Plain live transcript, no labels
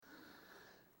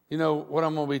You know, what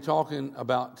I'm going to be talking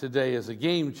about today is a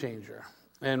game changer.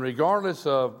 And regardless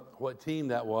of what team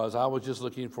that was, I was just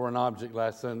looking for an object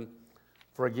lesson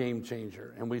for a game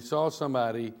changer. And we saw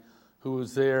somebody who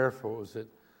was there for,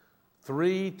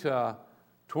 3 to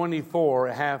 24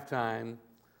 at halftime.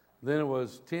 Then it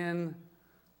was 10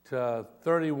 to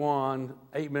 31,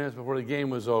 8 minutes before the game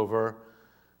was over.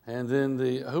 And then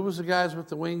who was the guys with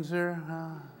the wings there?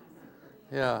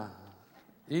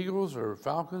 Eagles or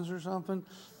Falcons or something.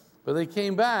 But they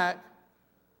came back,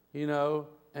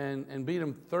 and beat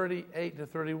them 38 to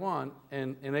 31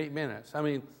 in 8 minutes. I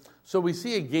mean, so we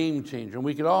see a game changer, and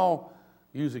we could all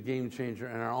use a game changer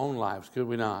in our own lives, could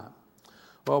we not?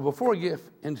 Well, before we get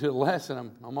into the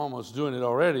lesson, I'm almost doing it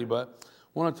already, but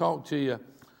I want to talk to you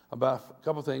about a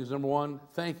couple things. Number one,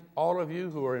 thank all of you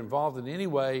who are involved in any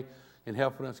way in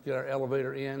helping us get our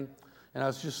elevator in. And I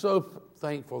was just so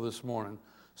thankful this morning.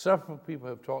 Several people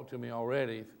have talked to me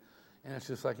already. And it's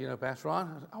just like, Pastor Ron,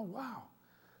 I said, oh, wow.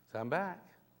 So I'm back.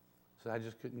 So I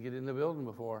just couldn't get in the building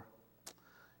before.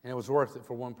 And it was worth it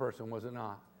for one person, was it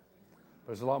not?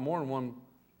 There's a lot more than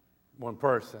one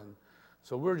person.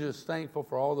 So we're just thankful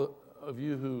for all of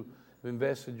you who have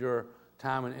invested your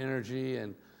time and energy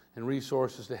and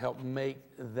resources to help make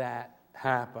that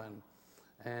happen.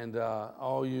 And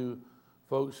all you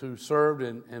folks who served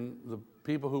and the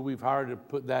people who we've hired to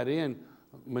put that in,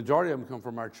 majority of them come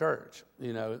from our church.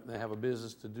 They have a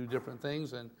business to do different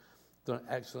things and done an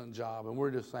excellent job. And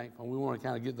we're just thankful. We want to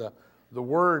kind of get the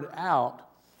word out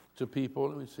to people.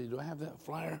 Let me see. Do I have that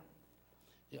flyer?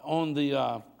 Yeah, on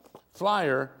the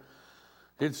flyer,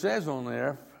 it says on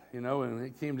there, and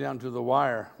it came down to the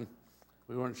wire.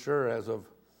 We weren't sure as of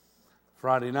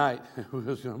Friday night if we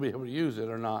was going to be able to use it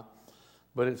or not.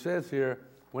 But it says here,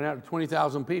 went out to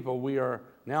 20,000 people. We are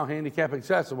now handicap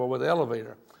accessible with the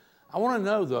elevator. I want to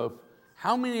know, though,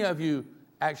 how many of you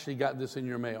actually got this in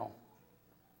your mail?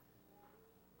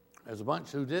 There's a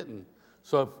bunch who didn't.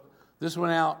 So if this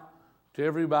went out to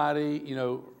everybody,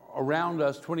 around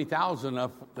us, 20,000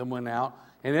 of them went out,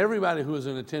 and everybody who was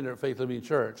an attender at Faith Living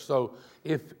Church. So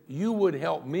if you would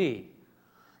help me,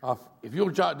 if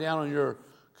you'll jot down on your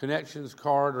connections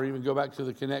card or even go back to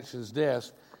the connections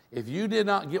desk, if you did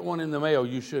not get one in the mail,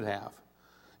 you should have.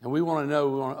 And we want to know,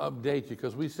 we want to update you,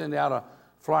 because we send out a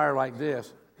flyer like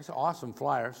this. It's an awesome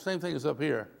flyer. Same thing as up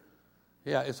here.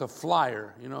 Yeah, it's a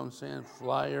flyer. You know what I'm saying?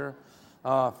 Flyer.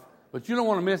 But you don't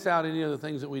want to miss out any of the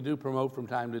things that we do promote from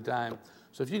time to time.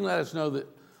 So if you can let us know that,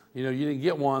 you didn't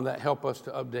get one, that help us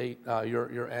to update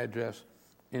your address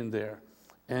in there.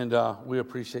 And we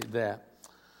appreciate that.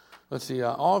 Let's see.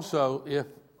 Also, if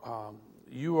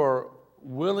you are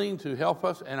willing to help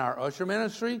us in our usher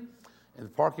ministry, and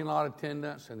the parking lot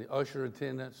attendants and the usher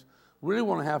attendants, really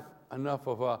want to have enough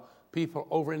of people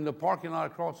over in the parking lot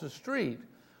across the street,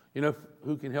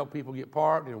 who can help people get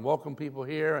parked and welcome people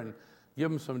here and give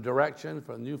them some direction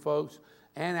for the new folks.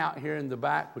 And out here in the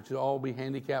back, which will all be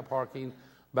handicap parking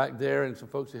back there, and some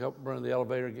folks to help run the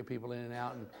elevator and get people in and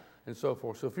out and so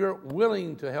forth. So if you're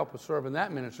willing to help us serve in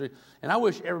that ministry, and I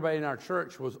wish everybody in our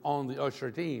church was on the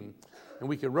usher team, and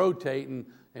we could rotate and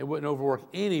it wouldn't overwork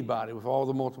anybody with all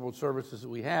the multiple services that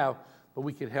we have, but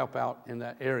we could help out in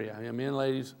that area, men and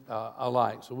ladies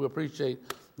alike. So we appreciate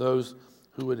those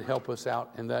who would help us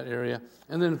out in that area.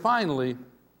 And then finally,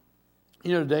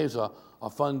 today's a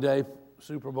fun day,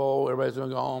 Super Bowl. Everybody's going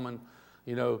to go home and,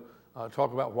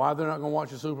 talk about why they're not going to watch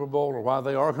the Super Bowl or why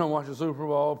they are going to watch the Super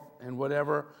Bowl and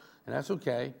whatever, and that's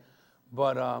okay.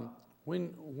 But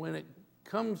when it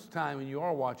comes time and you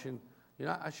are watching,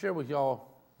 I shared with y'all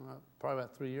probably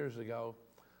about 3 years ago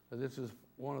that this is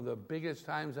one of the biggest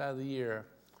times out of the year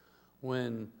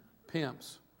when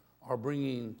pimps are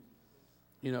bringing,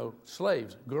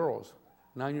 slaves, girls,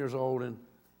 9 years old and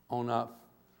on up.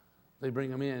 They bring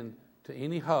them in to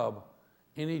any hub,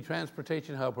 any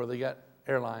transportation hub where they got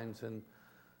airlines and,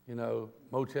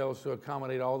 motels to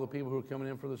accommodate all the people who are coming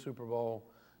in for the Super Bowl,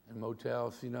 and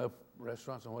motels,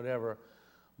 restaurants and whatever.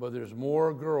 But there's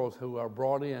more girls who are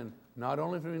brought in, not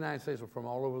only from the United States, but from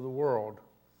all over the world,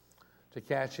 to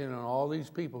cash in on all these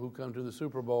people who come to the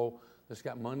Super Bowl that's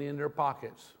got money in their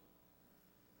pockets.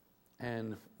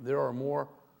 And there are more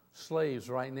slaves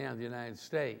right now in the United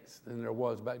States than there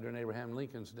was back during Abraham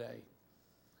Lincoln's day.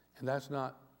 And that's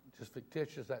not just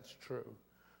fictitious, that's true.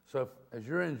 So as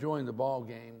you're enjoying the ball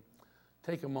game,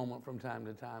 take a moment from time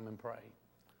to time and pray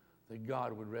that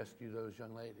God would rescue those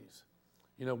young ladies.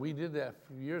 We did that a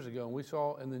few years ago, and we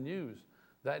saw in the news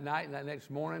that night and that next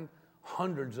morning,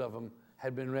 hundreds of them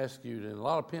had been rescued, and a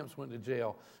lot of pimps went to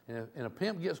jail. And a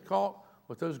pimp gets caught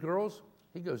with those girls,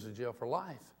 he goes to jail for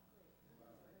life.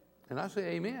 And I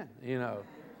say amen,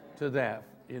 to that,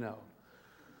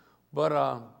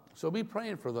 But so be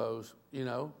praying for those,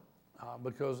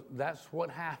 because that's what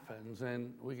happens.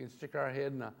 And we can stick our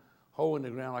head in a hole in the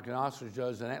ground like an ostrich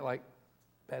does and act like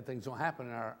bad things don't happen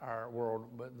in our world,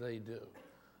 but they do.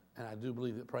 And I do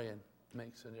believe that praying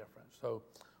makes a difference. So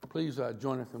please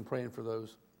join us in praying for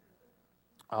those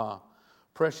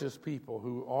precious people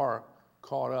who are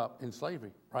caught up in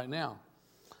slavery right now.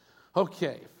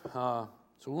 Okay, so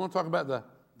we want to talk about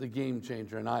the game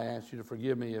changer, and I ask you to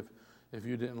forgive me if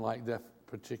you didn't like that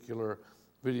particular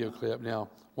video clip. Now,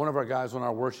 one of our guys on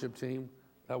our worship team,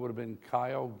 that would have been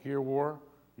Kyle Gearwar.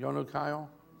 Y'all know Kyle?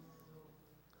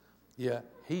 Yeah,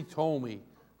 he told me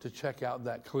to check out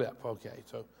that clip. Okay,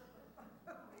 so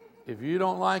if you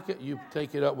don't like it, you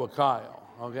take it up with Kyle,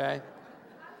 okay?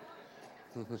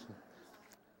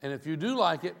 And if you do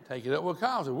like it, take it up with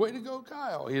Kyle. Say, way to go,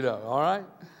 Kyle, all right?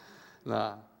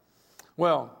 Nah.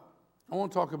 Well, I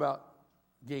want to talk about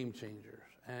game changers.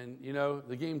 And,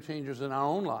 the game changers in our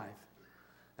own life.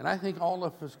 And I think all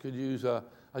of us could use a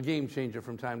game changer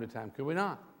from time to time. Could we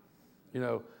not?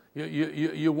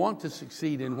 You want to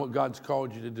succeed in what God's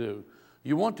called you to do.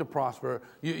 You want to prosper.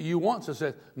 You want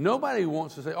success. Nobody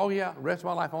wants to say, oh, yeah, the rest of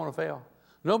my life I want to fail.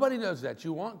 Nobody does that.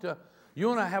 You want to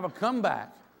have a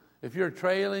comeback. If you're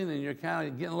trailing and you're kind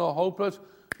of getting a little hopeless,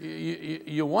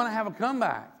 you want to have a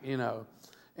comeback, and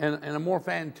a more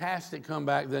fantastic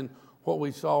comeback than what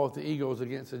we saw with the Eagles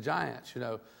against the Giants,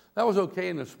 That was okay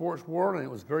in the sports world, and it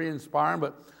was very inspiring,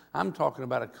 but I'm talking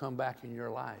about a comeback in your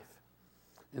life.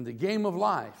 In the game of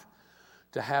life,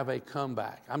 to have a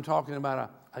comeback. I'm talking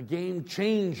about a game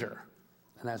changer,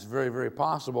 and that's very, very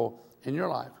possible in your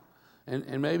life.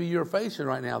 And maybe you're facing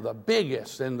right now the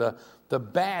biggest and the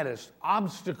baddest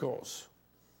obstacles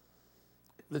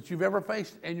that you've ever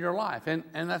faced in your life. And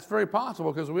that's very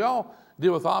possible because we all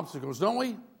deal with obstacles, don't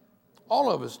we? All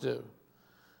of us do.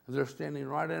 They're standing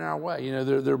right in our way.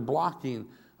 They're blocking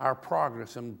our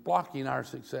progress and blocking our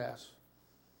success,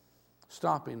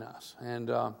 stopping us. And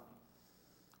I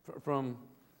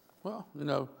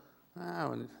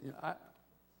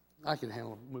can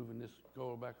handle moving this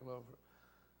goal back a little.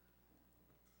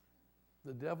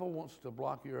 The devil wants to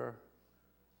block your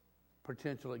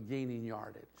potential at gaining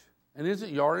yardage. And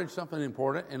isn't yardage something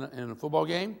important in a football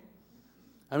game?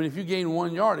 I mean, if you gain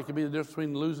 1 yard, it could be the difference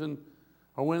between losing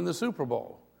or winning the Super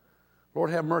Bowl.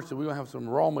 Lord have mercy, we're going to have some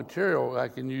raw material I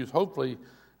can use, hopefully,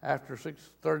 after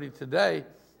 6:30 today,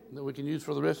 that we can use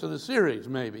for the rest of the series,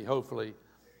 maybe, hopefully.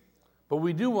 But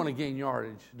we do want to gain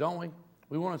yardage, don't we?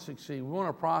 We want to succeed. We want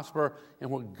to prosper in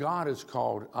what God has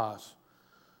called us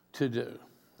to do.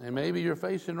 And maybe you're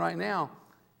facing right now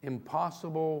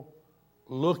impossible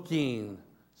looking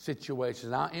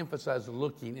situations. I'll emphasize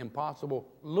looking, impossible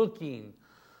looking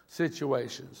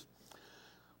situations.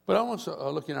 But I want to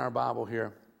look in our Bible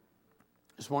here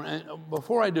this morning. And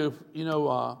before I do,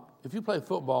 if you play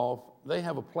football, they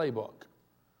have a playbook.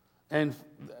 And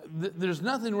there's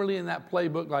nothing really in that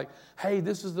playbook like, hey,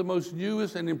 this is the most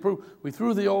newest and improved. We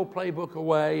threw the old playbook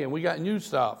away and we got new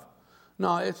stuff.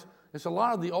 No, it's a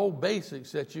lot of the old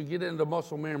basics that you get into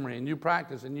muscle memory and you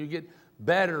practice and you get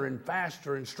better and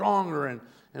faster and stronger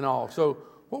and all. So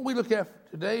what we look at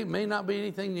today may not be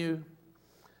anything new.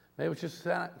 Maybe it's just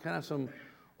kind of some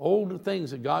old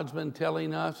things that God's been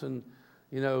telling us. And,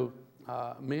 men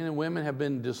and women have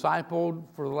been discipled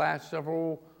for the last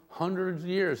several hundreds of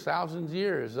years, thousands of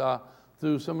years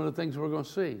through some of the things we're going to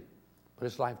see. But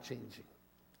it's life-changing.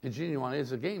 It genuinely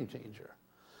is a game changer.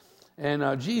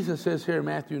 And Jesus says here in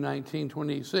Matthew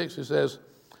 19:26, it says,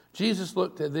 Jesus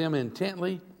looked at them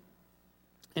intently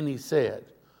and he said,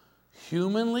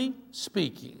 humanly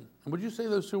speaking, and would you say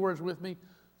those two words with me?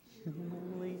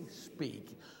 Humanly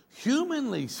speaking.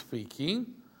 Humanly speaking,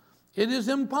 it is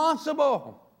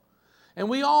impossible. And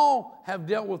we all have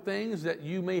dealt with things that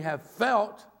you may have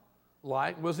felt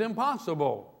like was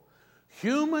impossible.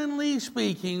 Humanly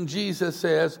speaking, Jesus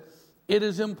says, it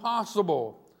is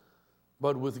impossible.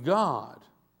 But with God,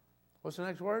 what's the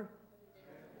next word?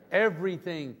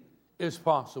 Everything is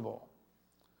possible.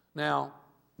 Now,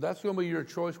 that's going to be your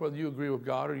choice whether you agree with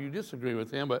God or you disagree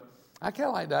with him, but I kind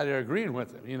of like the idea of agreeing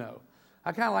with him,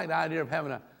 I kind of like the idea of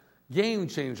having a game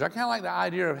changer. I kind of like the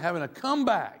idea of having a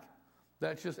comeback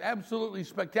that's just absolutely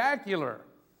spectacular,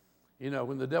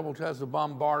 when the devil tries to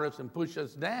bombard us and push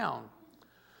us down.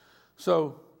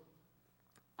 So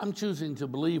I'm choosing to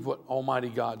believe what Almighty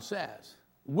God says.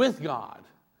 With God,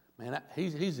 man,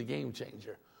 he's a game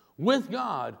changer. With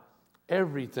God,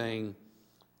 everything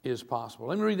is possible.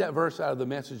 Let me read that verse out of the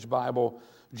Message Bible.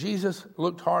 Jesus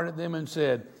looked hard at them and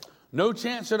said, no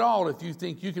chance at all if you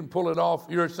think you can pull it off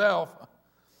yourself.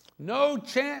 No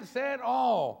chance at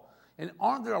all. And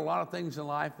aren't there a lot of things in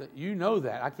life that you know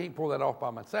that? I can't pull that off by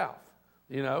myself,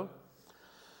 you know?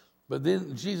 But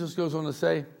then Jesus goes on to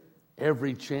say,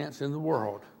 every chance in the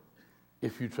world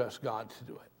if you trust God to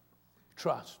do it.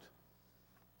 Trust.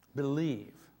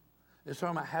 Believe. It's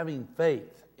talking about having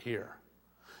faith here.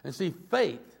 And see,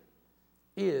 faith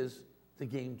is the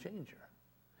game changer.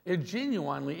 It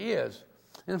genuinely is.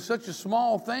 And it's such a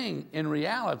small thing in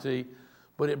reality,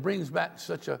 but it brings back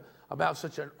about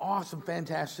such an awesome,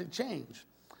 fantastic change.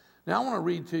 Now, I want to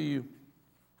read to you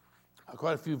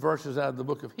quite a few verses out of the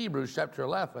book of Hebrews, chapter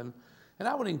 11. And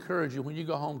I would encourage you, when you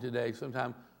go home today,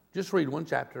 sometime, just read one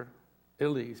chapter, at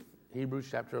least, Hebrews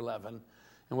chapter 11,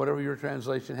 and whatever your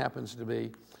translation happens to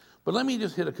be. But let me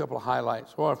just hit a couple of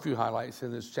highlights, or a few highlights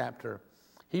in this chapter.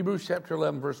 Hebrews chapter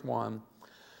 11, verse 1.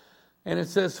 And it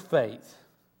says faith.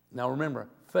 Now remember,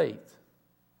 faith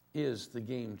is the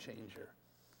game changer.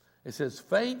 It says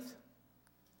faith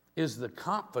is the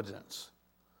confidence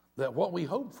that what we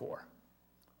hope for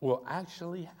will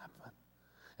actually happen.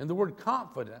 And the word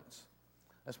confidence,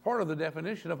 that's part of the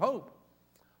definition of hope.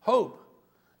 Hope,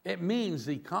 it means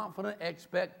the confident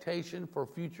expectation for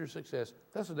future success.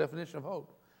 That's the definition of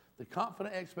hope. The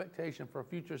confident expectation for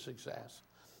future success.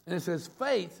 And it says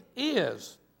faith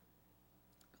is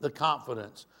the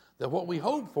confidence that what we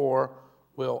hope for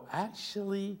will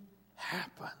actually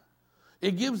happen.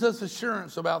 It gives us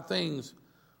assurance about things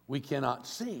we cannot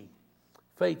see.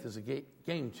 Faith is a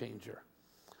game changer.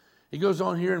 He goes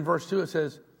on here in verse 2, it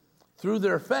says, through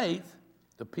their faith,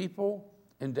 the people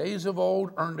in days of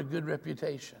old earned a good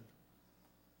reputation.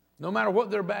 No matter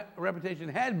what their reputation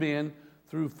had been,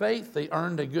 through faith they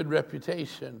earned a good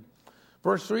reputation.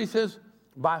 Verse 3 says,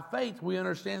 by faith we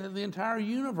understand that the entire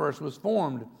universe was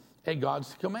formed at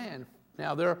God's command.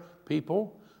 Now there are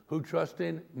people who trust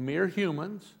in mere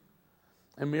humans,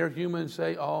 and mere humans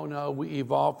say, oh no, we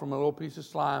evolved from a little piece of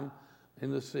slime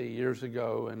in the sea years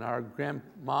ago, and our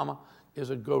grandmama is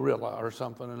a gorilla or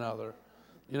something or another.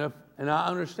 You know, and I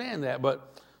understand that,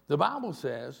 but the Bible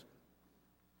says,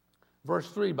 verse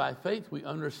 3, by faith we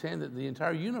understand that the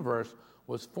entire universe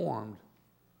was formed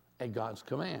at God's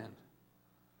command.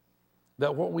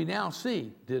 That what we now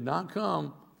see did not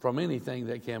come from anything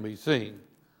that can be seen.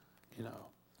 You know.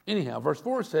 Anyhow, verse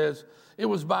 4 says, it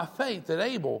was by faith that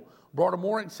Abel brought a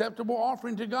more acceptable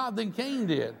offering to God than Cain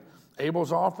did.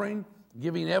 Abel's offering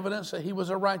giving evidence that he was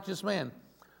a righteous man.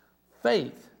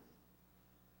 Faith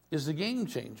is the game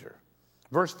changer.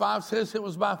 Verse 5 says it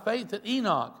was by faith that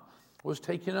Enoch was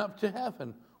taken up to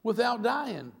heaven without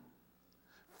dying.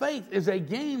 Faith is a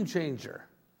game changer.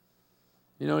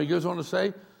 You know, he goes on to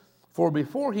say, for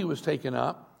before he was taken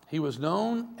up, he was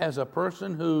known as a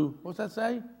person who, what's that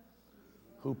say?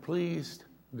 Who pleased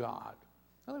God.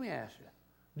 Now let me ask you,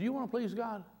 do you want to please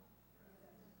God?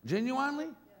 Genuinely?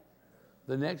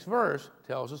 The next verse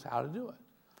tells us how to do it.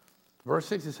 Verse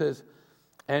 6, it says,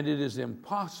 and it is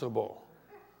impossible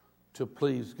to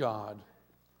please God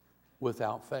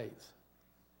without faith.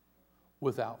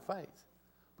 Without faith.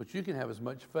 But you can have as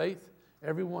much faith,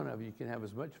 every one of you can have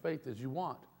as much faith as you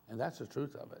want. And that's the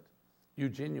truth of it. You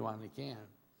genuinely can.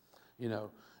 You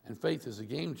know, and faith is a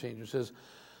game changer. It says,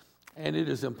 and it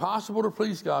is impossible to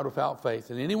please God without faith.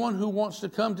 And anyone who wants to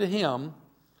come to him,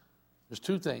 there's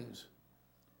two things.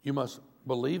 You must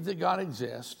believe that God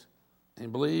exists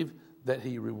and believe that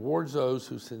he rewards those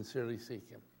who sincerely seek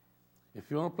him. If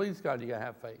you want to please God, you got to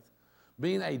have faith.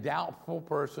 Being a doubtful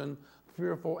person,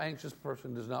 fearful, anxious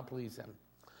person does not please him.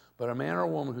 But a man or a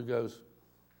woman who goes,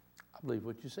 I believe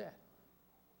what you said,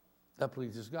 that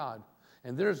pleases God.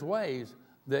 And there's ways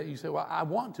that you say, well, I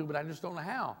want to, but I just don't know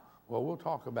how. Well, we'll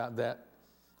talk about that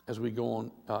as we go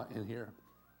on in here.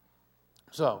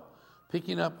 So,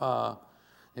 picking up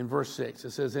in verse 6,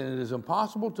 it says, and it is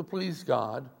impossible to please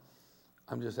God.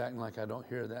 I'm just acting like I don't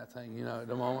hear that thing, you know, at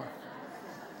the moment.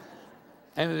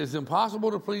 And it is impossible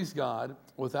to please God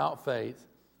without faith.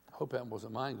 I hope that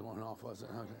wasn't mine going off, was it?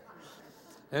 Okay.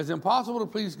 It's impossible to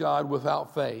please God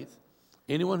without faith.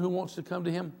 Anyone who wants to come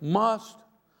to him must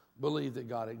believe that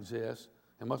God exists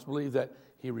and must believe that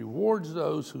he rewards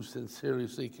those who sincerely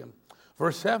seek him.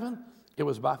 Verse 7, it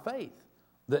was by faith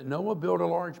that Noah built a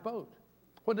large boat.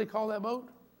 What did they call that boat?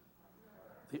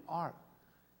 The ark.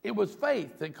 It was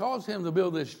faith that caused him to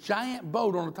build this giant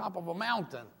boat on the top of a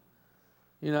mountain.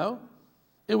 You know,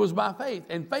 it was by faith.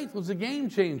 And faith was a game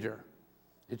changer.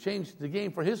 It changed the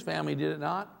game for his family, did it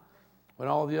not? When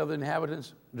all the other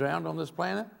inhabitants drowned on this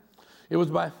planet. It was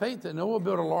by faith that Noah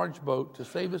built a large boat to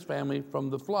save his family from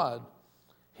the flood.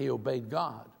 He obeyed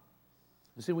God.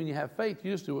 You see, when you have faith,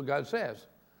 you just do what God says.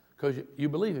 Because you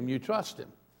believe him, you trust him.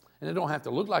 And it don't have to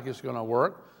look like it's going to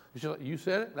work. You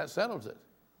said it, that settles it.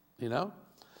 You know?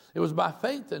 It was by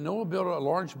faith that Noah built a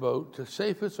large boat to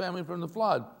save his family from the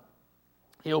flood.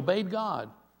 He obeyed God,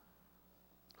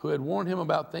 who had warned him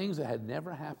about things that had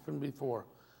never happened before.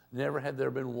 Never had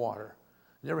there been water.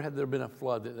 Never had there been a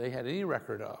flood that they had any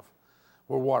record of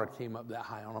where water came up that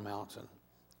high on a mountain.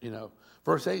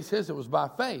 Verse 8 says it was by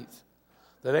faith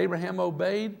that Abraham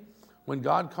obeyed when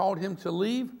God called him to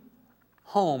leave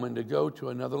home and to go to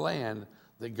another land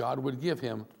that God would give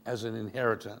him as an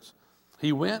inheritance.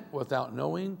 He went without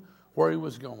knowing where he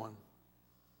was going.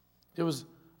 It was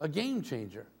a game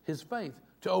changer, his faith,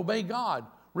 to obey God,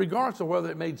 regardless of whether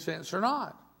it made sense or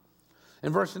not.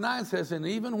 And verse 9 says, and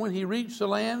even when he reached the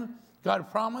land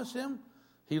God promised him,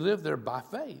 he lived there by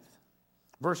faith.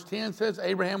 Verse 10 says,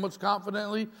 Abraham was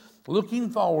confidently looking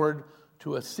forward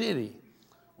to a city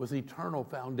with eternal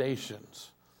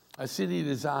foundations, a city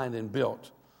designed and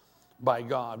built by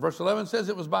God. Verse 11 says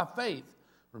it was by faith.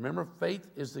 Remember, faith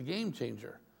is the game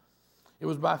changer. It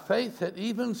was by faith that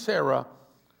even Sarah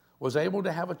was able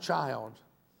to have a child,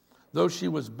 though she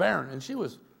was barren. And she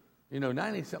was,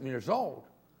 90-something years old.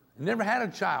 And never had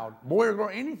a child, boy or girl,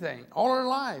 anything, all her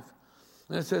life.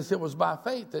 And it says it was by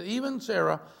faith that even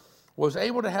Sarah was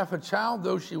able to have a child,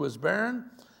 though she was barren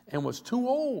and was too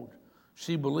old.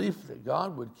 She believed that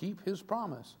God would keep his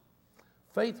promise.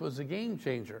 Faith was a game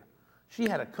changer. She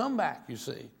had a comeback, you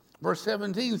see. Verse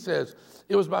 17 says,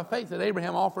 it was by faith that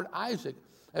Abraham offered Isaac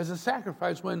as a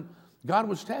sacrifice when God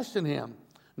was testing him.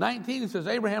 19 says,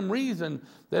 Abraham reasoned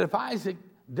that if Isaac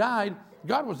died,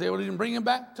 God was able to even bring him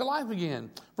back to life again.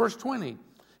 Verse 20,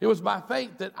 it was by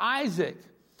faith that Isaac.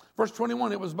 Verse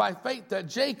 21, it was by faith that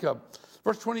Jacob.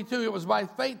 Verse 22, it was by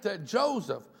faith that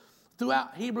Joseph.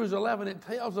 Throughout Hebrews 11, it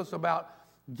tells us about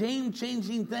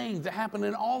game-changing things that happened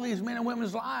in all these men and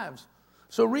women's lives.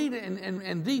 So read it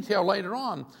in detail later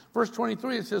on. Verse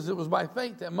 23, it says it was by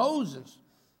faith that Moses,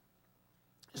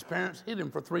 his parents hid him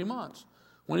for 3 months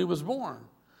when he was born.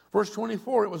 Verse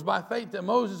 24, it was by faith that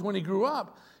Moses, when he grew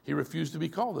up, he refused to be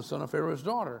called the son of Pharaoh's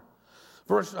daughter.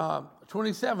 Verse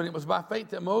 27, it was by faith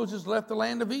that Moses left the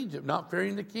land of Egypt, not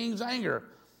fearing the king's anger.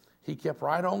 He kept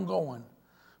right on going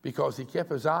because he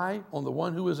kept his eye on the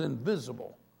one who is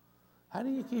invisible. How do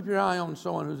you keep your eye on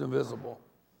someone who's invisible?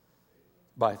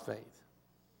 By faith.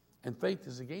 And faith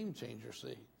is a game changer,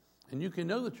 see. And you can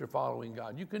know that you're following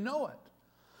God. You can know it.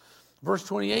 Verse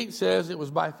 28 says it was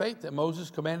by faith that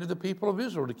Moses commanded the people of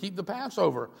Israel to keep the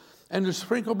Passover and to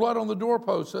sprinkle blood on the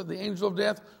doorposts so that the angel of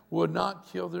death would not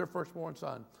kill their firstborn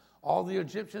son. All the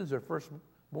Egyptians, their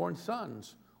firstborn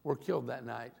sons, were killed that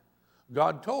night.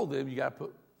 God told them, you got to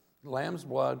put lamb's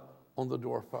blood on the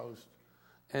doorpost.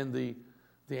 And the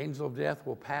angel of death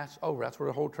will pass over. That's where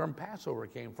the whole term Passover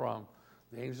came from.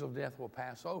 The angel of death will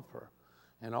pass over.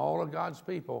 And all of God's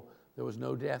people, there was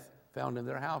no death found in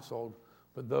their household.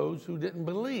 But those who didn't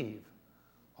believe,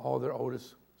 all their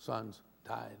oldest sons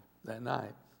died that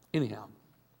night. Anyhow,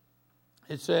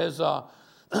 it says,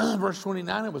 verse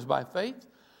 29, it was by faith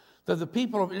that the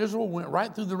people of Israel went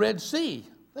right through the Red Sea.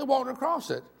 They walked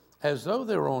across it as though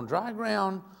they were on dry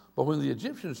ground. But when the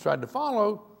Egyptians tried to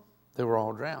follow, they were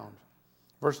all drowned.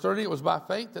 Verse 30, it was by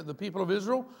faith that the people of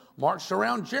Israel marched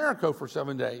around Jericho for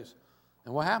 7 days.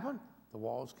 And what happened? The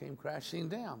walls came crashing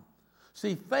down.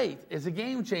 See, faith is a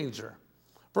game changer.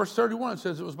 Verse 31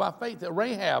 says it was by faith that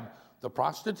Rahab, the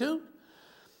prostitute,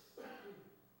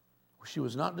 she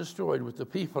was not destroyed with the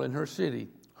people in her city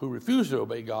who refused to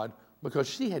obey God because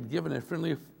she had given a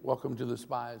friendly welcome to the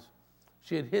spies.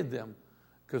 She had hid them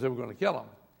because they were going to kill them.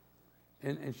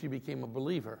 And she became a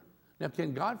believer. Now,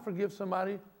 can God forgive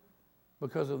somebody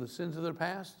because of the sins of their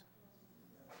past?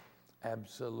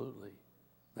 Absolutely.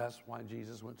 That's why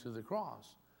Jesus went to the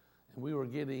cross. And we were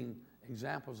getting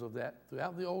examples of that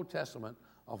throughout the Old Testament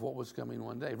of what was coming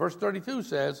one day. Verse 32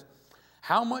 says,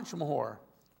 how much more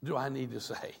do I need to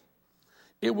say?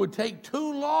 It would take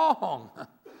too long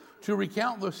to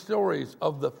recount the stories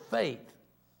of the faith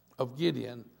of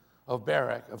Gideon, of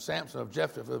Barak, of Samson, of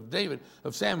Jephthah, of David,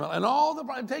 of Samuel, and all the.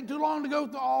 It'd take too long to go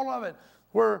through all of it,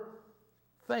 where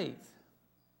faith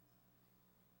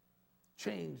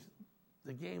changed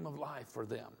the game of life for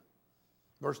them.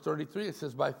 Verse 33, it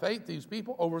says, by faith these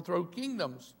people overthrew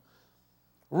kingdoms,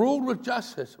 ruled with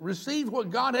justice, received what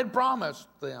God had promised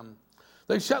them.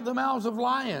 They shut the mouths of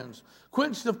lions,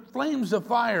 quenched the flames of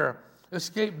fire,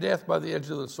 escaped death by the edge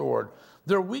of the sword.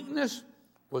 Their weakness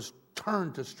was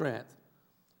turned to strength.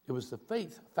 It was the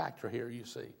faith factor here, you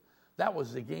see. That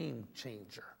was the game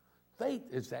changer. Faith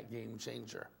is that game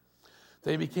changer.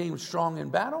 They became strong in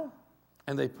battle,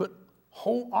 and they put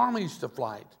whole armies to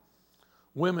flight.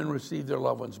 Women received their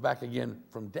loved ones back again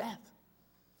from death.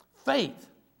 Faith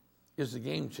is the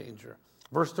game changer.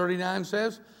 Verse 39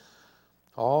 says,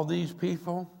 All these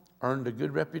people earned a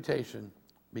good reputation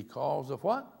because of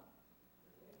what?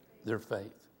 Their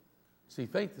faith. See,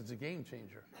 faith is a game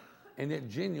changer, and it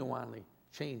genuinely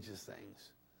changes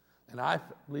things. And I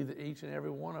believe that each and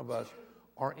every one of us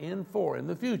are in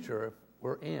the future,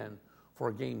 we're in for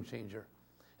a game changer.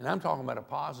 And I'm talking about a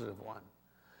positive one,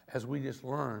 as we just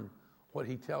learn what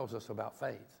he tells us about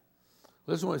faith.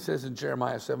 Listen to what it says in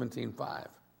Jeremiah 17:5.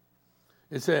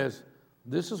 It says,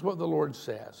 this is what the Lord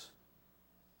says.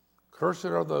 Cursed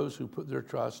are those who put their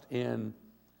trust in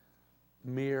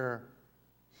mere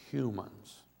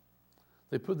humans.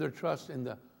 They put their trust in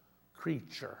the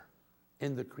creature,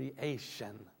 in the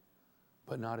creation,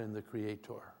 but not in the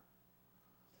Creator.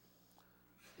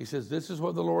 He says, this is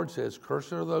what the Lord says.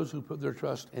 Cursed are those who put their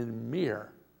trust in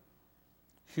mere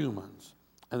humans,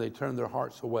 and they turn their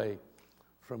hearts away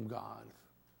from God.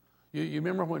 You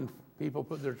remember when people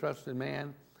put their trust in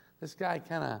man? This guy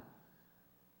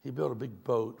he built a big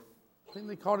boat. I think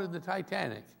they called it the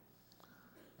Titanic.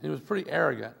 And he was pretty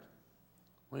arrogant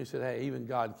when he said, hey, even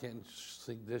God can't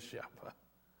sink this ship.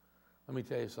 Let me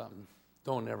tell you something.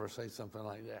 Don't ever say something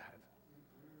like that.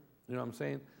 You know what I'm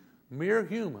saying? Mere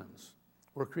humans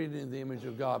were created in the image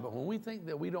of God. But when we think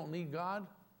that we don't need God,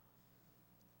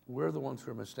 we're the ones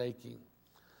who are mistaking.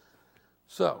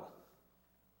 So,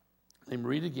 let me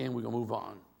read again. We're going to move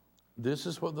on. This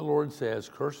is what the Lord says.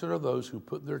 Cursed are those who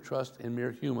put their trust in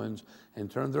mere humans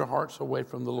and turn their hearts away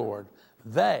from the Lord.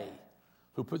 They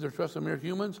who put their trust in mere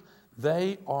humans,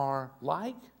 they are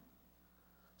like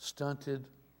stunted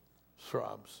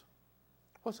shrubs.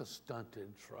 What's a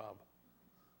stunted shrub?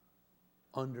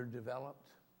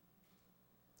 Underdeveloped.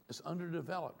 It's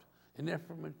underdeveloped. It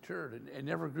never matured. It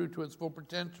never grew to its full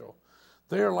potential.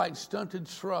 They are like stunted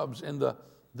shrubs in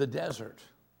the desert.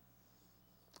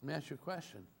 Let me ask you a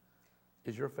question.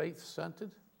 Is your faith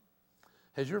stunted?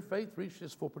 Has your faith reached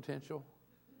its full potential?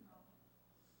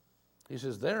 He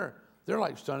says they're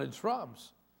like stunted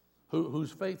shrubs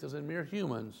whose faith is in mere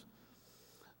humans.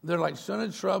 They're like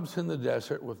stunted shrubs in the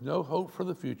desert with no hope for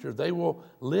the future. They will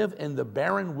live in the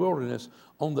barren wilderness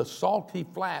on the salty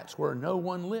flats where no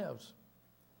one lives.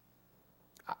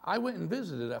 I went and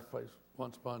visited that place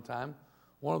once upon a time.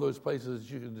 One of those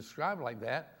places you can describe like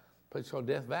that, a place called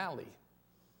Death Valley.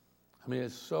 I mean,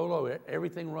 it's so low.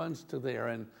 Everything runs to there.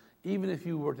 And even if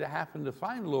you were to happen to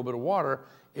find a little bit of water,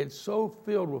 it's so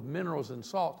filled with minerals and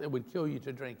salt, it would kill you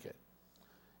to drink it.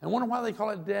 And I wonder why they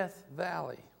call it Death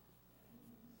Valley.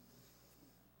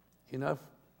 You know,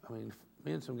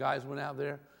 me and some guys went out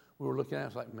there. We were looking at it.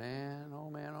 It's like, man, oh,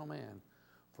 man, oh, man.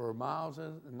 For miles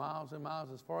and miles and miles,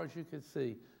 as far as you could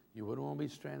see, you wouldn't want to be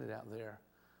stranded out there.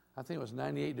 I think it was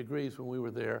 98 degrees when we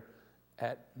were there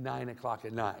at 9 o'clock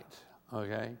at night,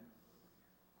 okay?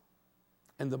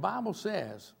 And the Bible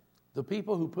says the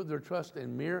people who put their trust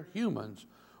in mere humans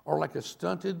are like a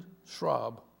stunted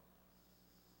shrub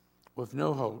with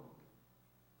no hope.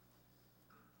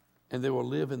 And they will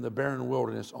live in the barren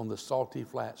wilderness on the salty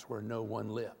flats where no one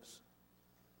lives.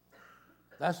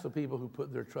 That's the people who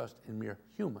put their trust in mere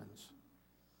humans.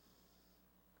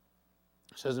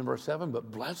 It says in verse 7, but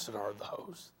blessed are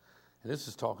those, and this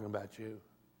is talking about you.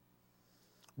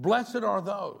 Blessed are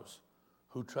those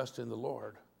who trust in the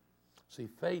Lord. See,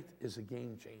 faith is a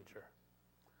game changer.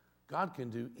 God can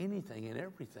do anything and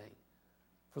everything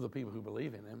for the people who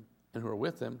believe in him and who are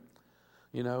with him.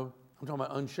 You know, I'm talking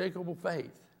about unshakable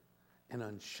faith and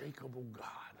unshakable God.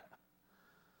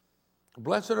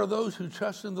 Blessed are those who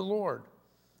trust in the Lord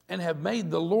and have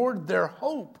made the Lord their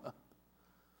hope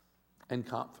and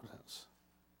confidence.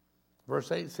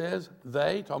 Verse 8 says,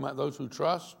 they, talking about those who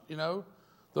trust, you know,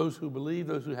 those who believe,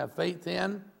 those who have faith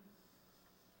in,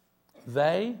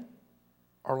 they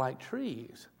are like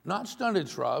trees, not stunted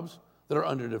shrubs that are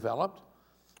underdeveloped,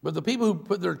 but the people who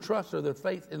put their trust or their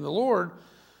faith in the Lord,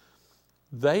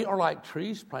 they are like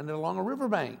trees planted along a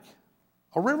riverbank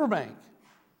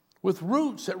with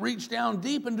roots that reach down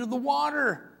deep into the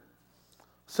water.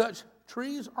 Such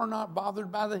trees are not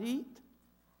bothered by the heat.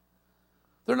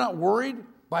 They're not worried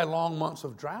by long months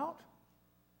of drought.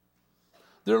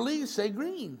 Their leaves stay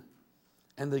green,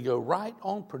 and they go right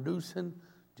on producing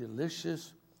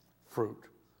delicious fruit.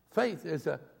 Faith is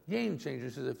a game changer.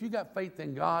 It says if you got faith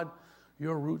in God,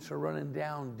 your roots are running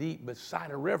down deep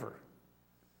beside a river,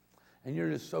 and you're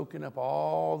just soaking up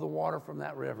all the water from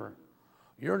that river.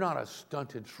 You're not a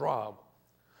stunted shrub.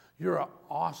 You're an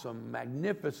awesome,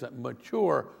 magnificent,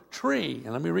 mature tree.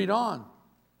 And let me read on.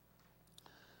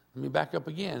 Let me back up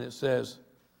again. It says,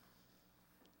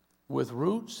 with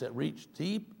roots that reach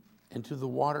deep into the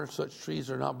water, such trees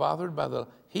are not bothered by the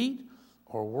heat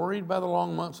or worried by the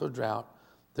long months of drought.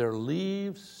 Their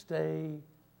leaves stay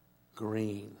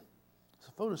green.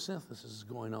 photosynthesis is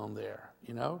going on there,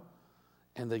 you know?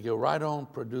 And they go right on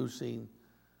producing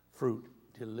fruit,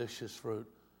 delicious fruit,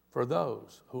 for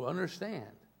those who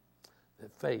understand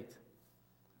that faith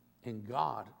in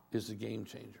God is a game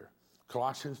changer.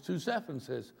 Colossians 2:7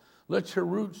 says, let your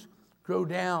roots grow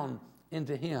down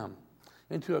into him,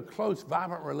 into a close,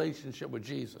 vibrant relationship with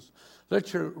Jesus.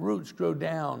 Let your roots grow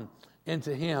down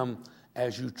into him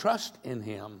as you trust in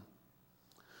him.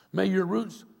 May your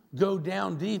roots go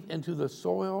down deep into the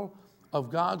soil of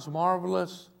God's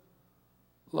marvelous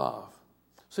love.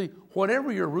 See,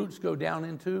 whatever your roots go down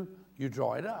into, you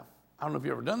draw it up. I don't know if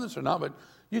you've ever done this or not, but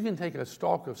you can take a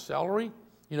stalk of celery,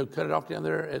 cut it off down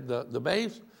there at the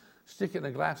base, stick it in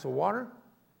a glass of water,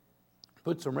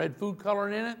 put some red food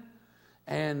coloring in it,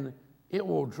 and it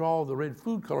will draw the red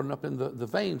food coloring up in the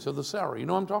veins of the celery. You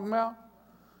know what I'm talking about?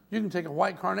 You can take a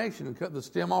white carnation and cut the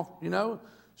stem off,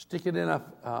 stick it in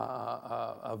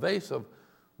a vase of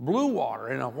blue water,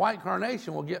 and a white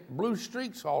carnation will get blue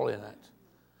streaks all in it.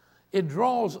 It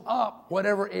draws up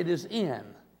whatever it is in.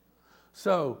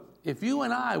 So if you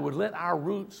and I would let our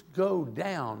roots go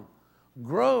down,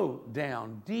 grow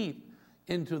down deep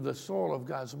into the soil of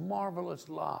God's marvelous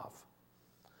love,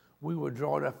 we would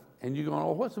draw it up. And you're going,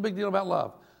 oh, what's the big deal about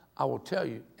love? I will tell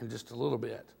you in just a little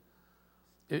bit.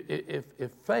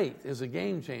 If faith is a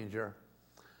game changer,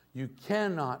 you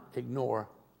cannot ignore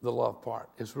the love part.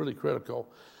 It's really critical.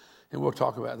 And we'll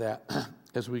talk about that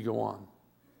as we go on.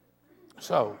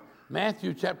 So,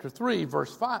 Matthew chapter 13,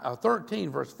 verse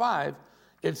 5,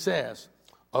 it says,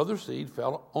 other seed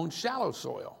fell on shallow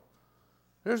soil.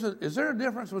 Is there a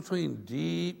difference between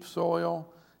deep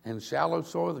soil and shallow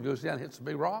soil that goes down and hits a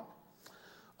big rock?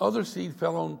 Other seed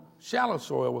fell on shallow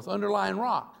soil with underlying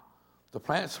rock. The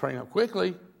plants sprang up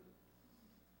quickly,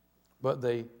 but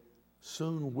they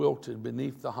soon wilted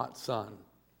beneath the hot sun.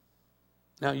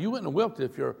 Now, you wouldn't have wilted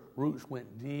if your roots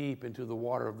went deep into the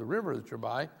water of the river that you're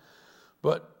by,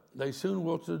 but they soon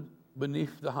wilted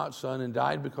beneath the hot sun and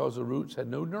died because the roots had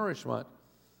no nourishment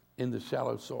in the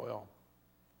shallow soil.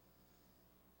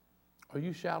 Are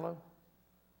you shallow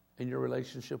in your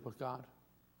relationship with God?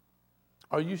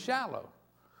 Are you shallow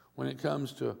when it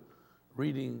comes to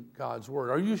reading God's word?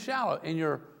 Are you shallow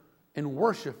in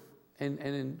worship and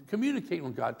in communicating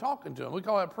with God, talking to him? We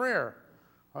call that prayer.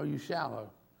 Are you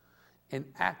shallow in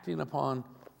acting upon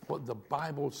what the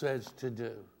Bible says to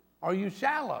do? Are you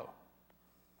shallow?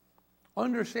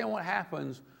 Understand what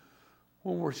happens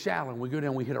when we're shallow. We go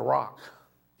down, we hit a rock,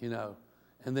 and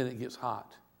then it gets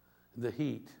hot. The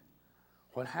heat.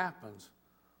 What happens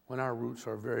when our roots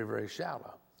are very, very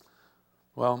shallow?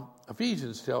 Well,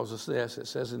 Ephesians tells us this. It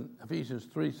says in Ephesians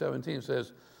 3:17, it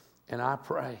says, and I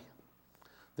pray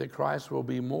that Christ will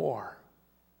be more.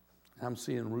 And I'm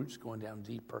seeing roots going down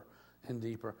deeper and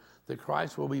deeper. That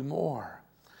Christ will be more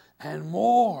and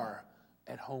more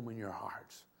at home in your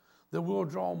hearts. That we'll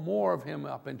draw more of him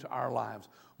up into our lives.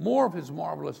 More of his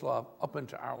marvelous love up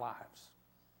into our lives.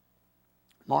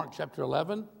 Mark chapter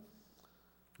 11,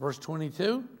 verse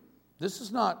 22. This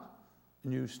is not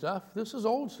new stuff. This is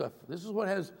old stuff. This is what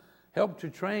has helped to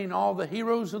train all the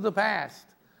heroes of the past,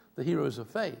 the heroes of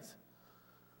faith.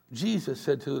 Jesus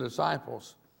said to the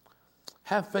disciples,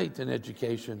 have faith in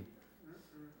education.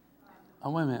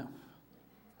 Oh, wait a minute.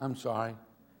 I'm sorry.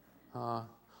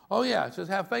 It says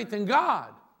have faith in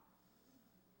God.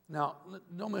 Now,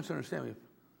 don't misunderstand me.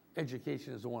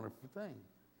 Education is a wonderful thing.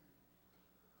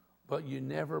 But you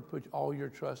never put all your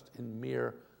trust in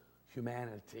mere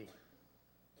humanity.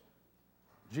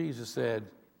 Jesus said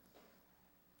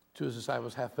to his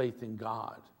disciples, have faith in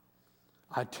God.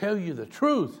 I tell you the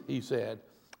truth, he said.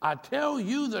 I tell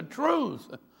you the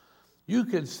truth. You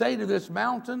could say to this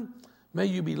mountain, may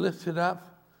you be lifted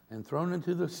up and thrown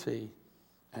into the sea,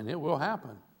 and it will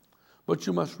happen. But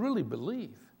you must really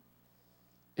believe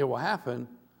it will happen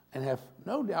and have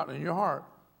no doubt in your heart.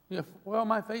 Well,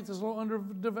 my faith is a little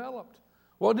underdeveloped.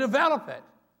 Well, develop it.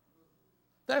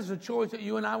 That's a choice that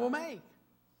you and I will make.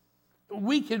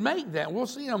 We can make that. We'll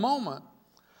see in a moment.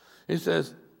 It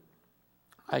says,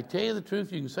 I tell you the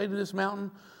truth, you can say to this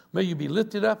mountain, may you be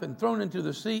lifted up and thrown into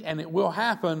the sea, and it will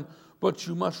happen, but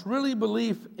you must really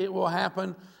believe it will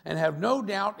happen and have no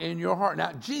doubt in your heart.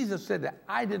 Now, Jesus said that.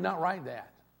 I did not write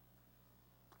that.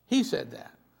 He said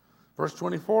that. Verse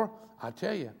 24, I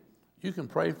tell you, you can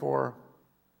pray for.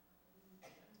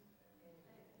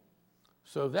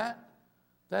 So that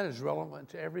is relevant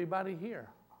to everybody here.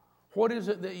 What is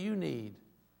it that you need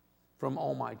from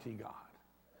Almighty God?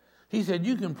 He said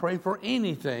you can pray for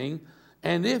anything,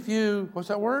 and if you, what's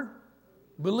that word?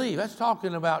 Believe. That's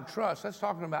talking about trust. That's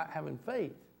talking about having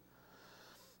faith.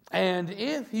 And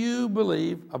if you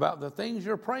believe about the things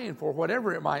you're praying for,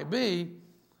 whatever it might be,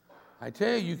 I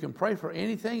tell you, you can pray for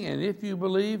anything, and if you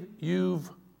believe you've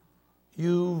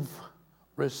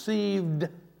received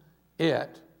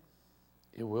it,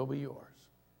 it will be yours.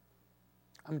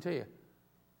 I'm going to tell you,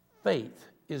 faith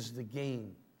is the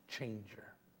game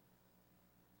changer.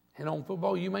 And on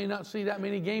football, you may not see that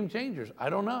many game changers.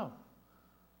 I don't know.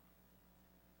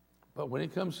 But when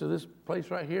it comes to this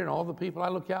place right here and all the people I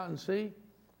look out and see,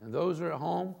 and those who are at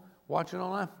home watching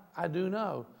online, I do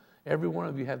know every one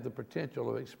of you have the potential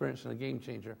of experiencing a game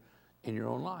changer in your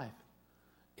own life.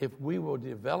 If we will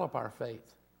develop our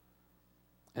faith.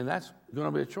 And that's going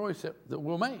to be a choice that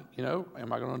we'll make. You know,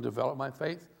 am I going to develop my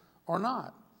faith or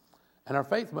not? And our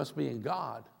faith must be in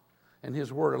God and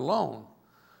His Word alone.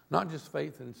 Not just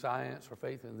faith in science or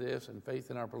faith in this and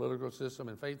faith in our political system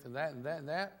and faith in that and that and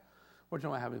that. We're talking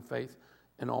about having faith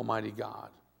in Almighty God.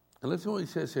 And listen to what He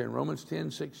says here in Romans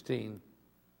 10:16.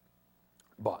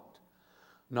 But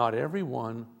not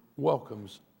everyone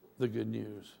welcomes the good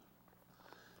news.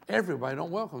 Everybody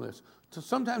don't welcome this. So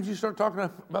sometimes you start talking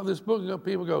about this book and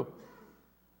people go,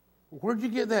 where'd you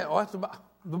get that? Oh, that's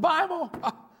the Bible?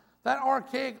 That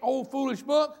archaic, old, foolish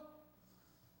book?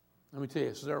 Let me tell you,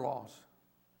 it's their loss.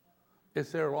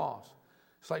 It's their loss.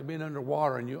 It's like being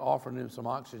underwater and you offering them some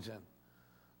oxygen.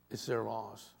 It's their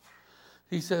loss.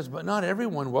 He says, but not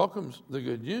everyone welcomes the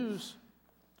good news,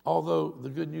 although the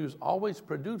good news always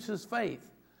produces faith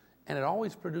and it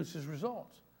always produces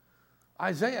results.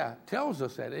 Isaiah tells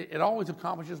us that it always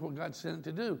accomplishes what God sent it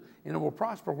to do, and it will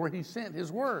prosper where He sent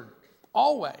His word,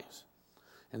 always.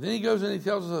 And then he goes and he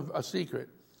tells us a secret.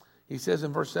 He says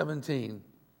in verse 17,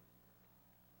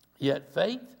 yet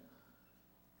faith,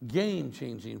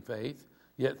 game-changing faith,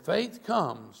 yet faith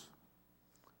comes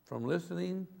from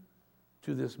listening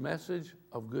to this message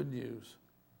of good news,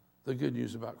 the good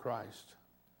news about Christ.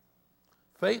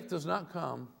 Faith does not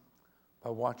come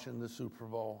by watching the Super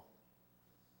Bowl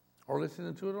or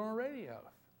listening to it on the radio.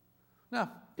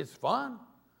 Now, it's fun.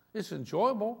 It's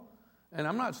enjoyable. And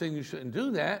I'm not saying you shouldn't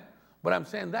do that, but I'm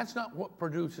saying that's not what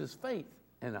produces faith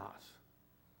in us.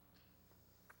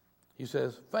 He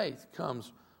says faith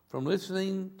comes from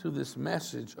listening to this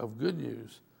message of good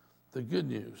news, the good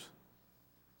news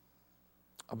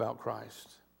about Christ.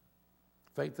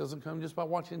 Faith doesn't come just by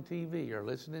watching TV or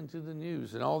listening to the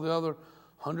news and all the other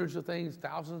hundreds of things,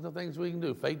 thousands of things we can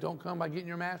do. Faith don't come by getting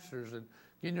your master's and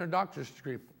getting your doctor's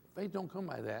degree. Faith don't come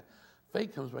by that.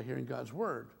 Faith comes by hearing God's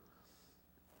word.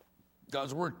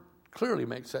 God's word clearly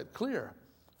makes that clear.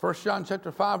 1 John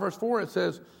chapter 5, verse 4, it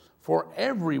says, for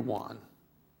everyone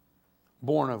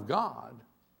born of God.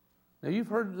 Now, you've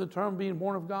heard the term being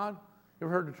born of God? You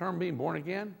ever heard the term being born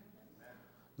again?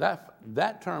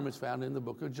 That term is found in the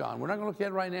book of John. We're not going to look at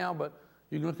it right now, but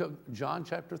you can look up John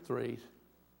chapter 3.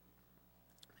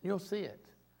 You'll see it.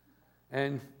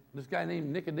 And this guy named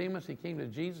Nicodemus, he came to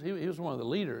Jesus. He was one of the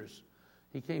leaders.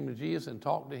 He came to Jesus and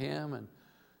talked to him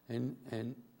and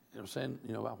saying,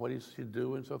 about what he should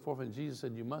do and so forth. And Jesus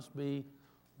said, you must be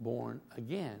born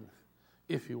again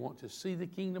if you want to see the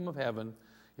kingdom of heaven,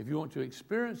 if you want to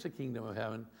experience the kingdom of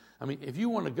heaven. I mean, if you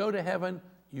want to go to heaven,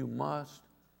 you must.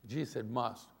 Jesus said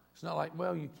must. It's not like,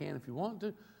 well, you can if you want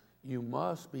to. You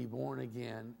must be born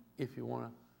again if you want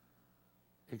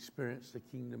to experience the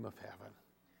kingdom of heaven.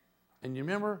 And you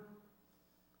remember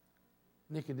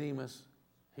Nicodemus,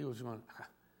 he was going,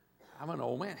 I'm an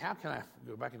old man. How can I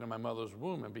go back into my mother's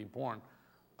womb and be born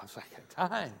a second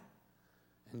time?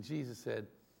 And Jesus said,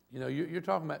 you're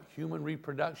talking about human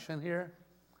reproduction here.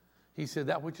 He said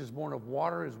that which is born of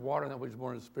water is water, and that which is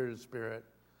born of the Spirit is spirit.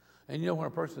 And when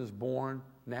a person is born,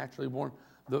 naturally born,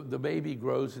 the baby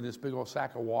grows in this big old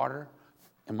sack of water,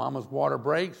 and mama's water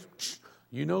breaks,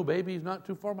 baby's not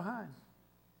too far behind.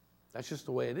 That's just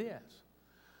the way it is.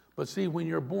 But see, when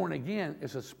you're born again,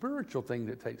 it's a spiritual thing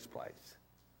that takes place.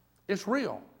 It's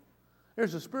real.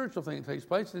 There's a spiritual thing that takes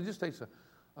place, and it just takes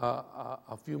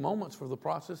a few moments for the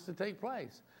process to take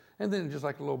place. And then just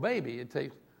like a little baby, it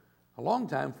takes a long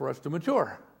time for us to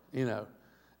mature,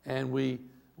 And we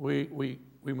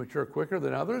mature quicker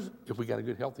than others if we got a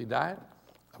good, healthy diet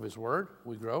of His Word.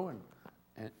 We grow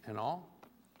and all,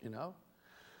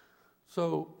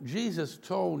 So Jesus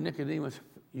told Nicodemus,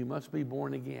 you must be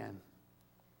born again.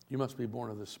 You must be born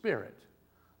of the Spirit,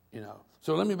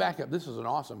 So let me back up. This is an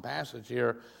awesome passage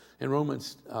here in 1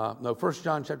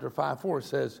 John chapter 5, 4, it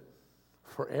says,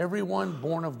 for everyone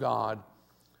born of God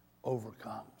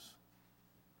overcomes.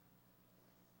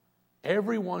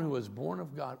 Everyone who is born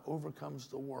of God overcomes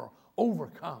the world.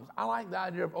 Overcomes. I like the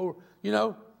idea of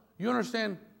you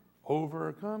understand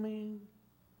overcoming?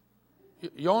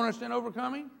 You understand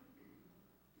overcoming?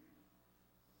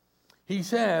 He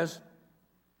says,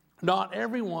 not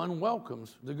everyone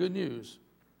welcomes the good news,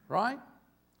 right?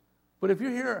 But if you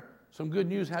hear some good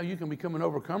news how you can become an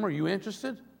overcomer, are you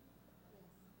interested?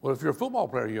 Well, if you're a football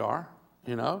player, you are,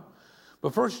 you know.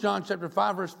 But 1 John chapter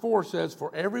 5, verse 4 says,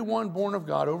 for everyone born of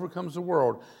God overcomes the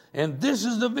world. And this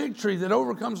is the victory that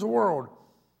overcomes the world.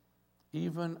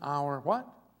 Even our what?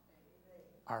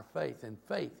 Our faith. And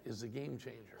faith is the game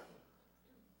changer.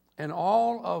 And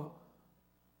all of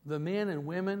the men and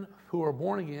women who are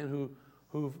born again,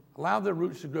 who've allowed their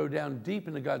roots to grow down deep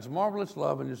into God's marvelous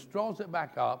love and just draws it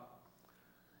back up,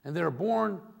 and they're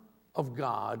born of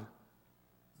God,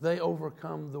 they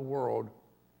overcome the world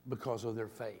because of their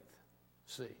faith.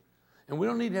 See? And we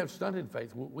don't need to have stunted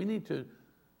faith. We need to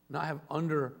not have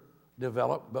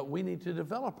underdeveloped, but we need to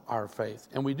develop our faith.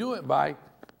 And we do it by,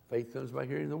 faith comes by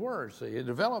hearing the word. See, it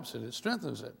develops it, it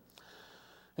strengthens it.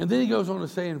 And then he goes on to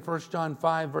say in 1 John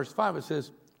 5, verse 5, it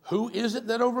says, who is it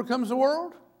that overcomes the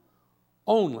world?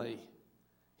 Only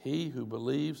he who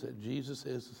believes that Jesus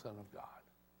is the Son of God.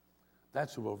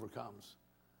 That's who overcomes.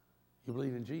 You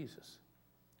believe in Jesus,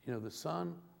 you know, the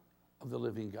Son of the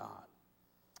living God.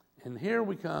 And here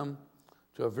we come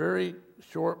to a very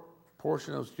short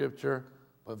portion of Scripture,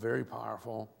 but very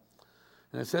powerful.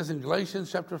 And it says in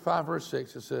Galatians chapter 5, verse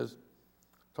 6, it says,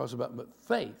 talks about, but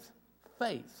faith,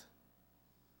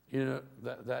 you know,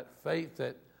 that faith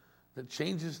that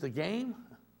changes the game.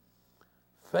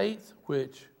 Faith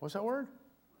which, what's that word?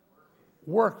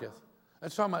 Worketh.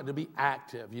 That's talking about to be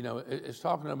active. You know, it's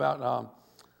talking about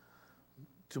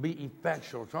to be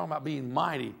effectual. It's talking about being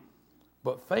mighty.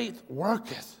 But faith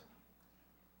worketh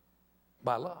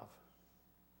by love.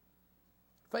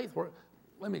 Faith work.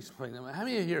 Let me explain that. How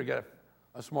many of you here got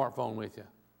a smartphone with you?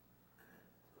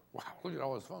 Wow, look at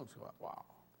all those phones. Wow.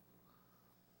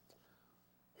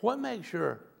 What makes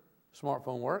your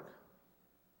smartphone work?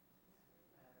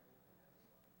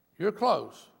 You're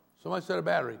close. Somebody said a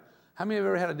battery. How many of you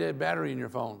have ever had a dead battery in your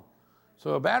phone?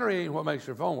 So a battery ain't what makes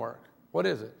your phone work. What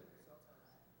is it?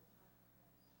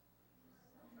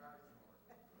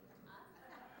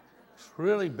 It's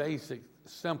really basic,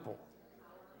 simple.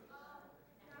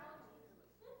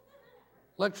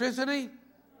 Electricity?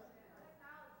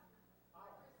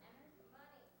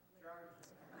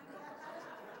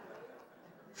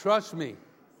 Trust me,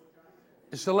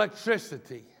 it's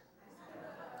electricity.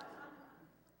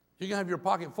 You can have your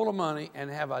pocket full of money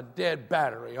and have a dead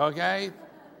battery, okay?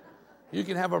 You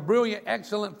can have a brilliant,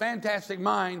 excellent, fantastic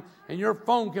mind, and your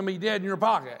phone can be dead in your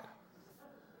pocket.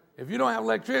 If you don't have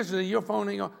electricity, your phone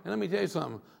ain't going. And let me tell you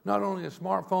something. Not only a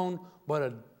smartphone, but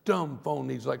a dumb phone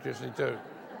needs electricity too.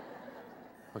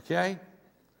 Okay?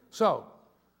 So,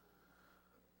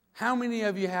 how many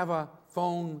of you have a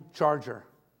phone charger?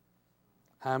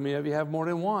 How many of you have more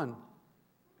than one?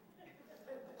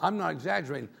 I'm not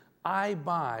exaggerating. I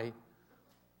buy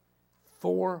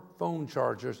 4 phone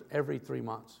chargers every 3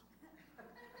 months.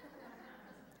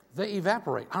 They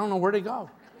evaporate. I don't know where they go.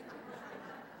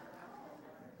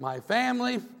 My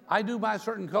family, I do buy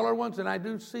certain color ones, and I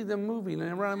do see them moving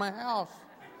and around my house.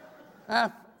 I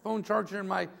have a phone charger in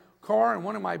my car and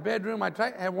one in my bedroom. I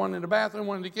have one in the bathroom,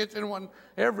 one in the kitchen, one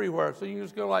everywhere. So you can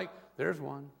just go like, there's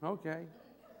one. Okay.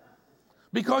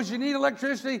 Because you need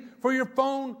electricity for your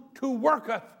phone to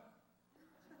worketh.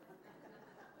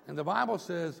 And the Bible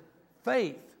says,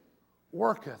 faith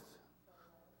worketh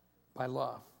by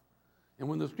love. And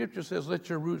when the Scripture says, let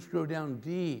your roots grow down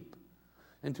deep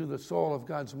into the soil of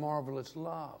God's marvelous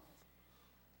love.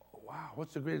 Oh, wow,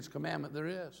 what's the greatest commandment there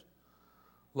is?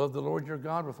 Love the Lord your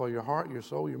God with all your heart, your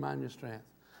soul, your mind, your strength.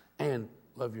 And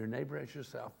love your neighbor as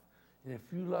yourself. And if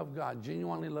you love God,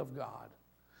 genuinely love God,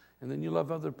 and then you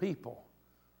love other people,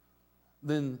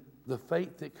 then the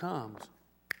faith that comes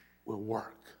will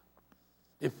work.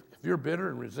 If you're bitter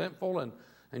and resentful and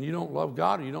you don't love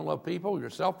God or you don't love people,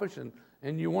 you're selfish and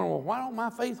you wonder, well, why don't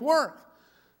my faith work?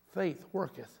 Faith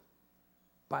worketh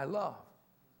by love.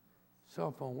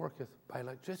 Cell phone worketh by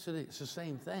electricity. It's the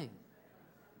same thing.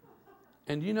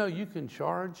 And you know you can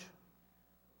charge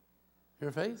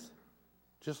your faith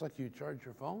just like you charge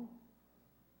your phone.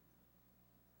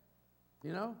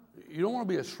 You know, you don't want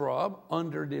to be a shrub,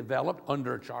 underdeveloped,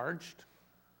 undercharged.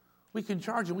 We can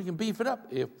charge it. We can beef it up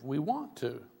if we want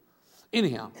to.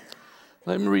 Anyhow,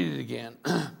 let me read it again.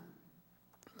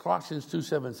 Colossians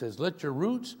 2:7 says, let your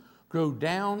roots grow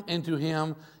down into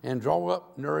him and draw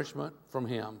up nourishment from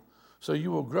him. So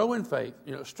you will grow in faith,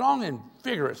 strong and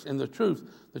vigorous in the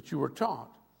truth that you were taught.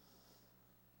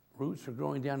 Roots are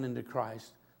growing down into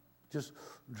Christ, just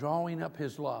drawing up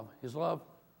his love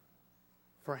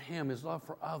for him, his love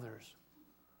for others.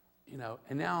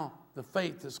 And now the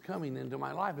faith that's coming into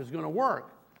my life is going to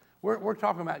work. We're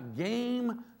talking about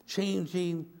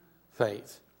game-changing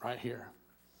faith right here.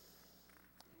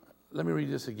 let me read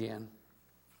this again.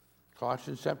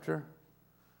 Colossians chapter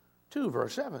 2,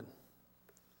 verse 7.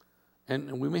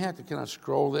 And we may have to kind of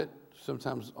scroll it.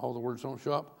 Sometimes all the words don't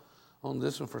show up on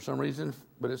this one for some reason.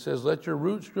 But it says, let your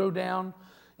roots grow down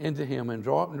into him and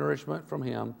draw up nourishment from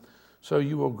him, so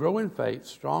you will grow in faith,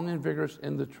 strong and vigorous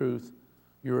in the truth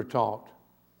you are taught.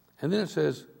 And then it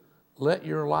says, let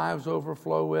your lives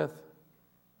overflow with,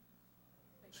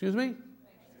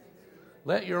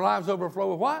 let your lives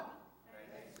overflow with what?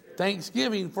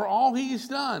 Thanksgiving for all he's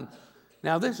done.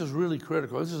 Now this is really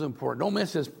critical. This is important. Don't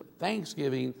miss this.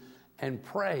 Thanksgiving and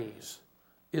praise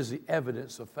is the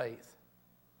evidence of faith.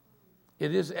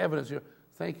 It is evidence. You're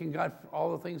thanking God for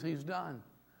all the things he's done,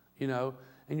 and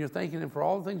you're thanking him for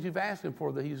all the things you've asked him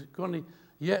for that he's going to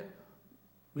yet,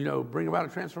 bring about a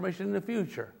transformation in the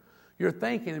future. You're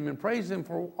thanking him and praising him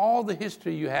for all the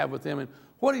history you have with him and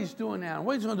what he's doing now and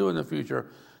what he's going to do in the future.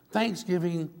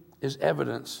 Thanksgiving is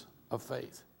evidence of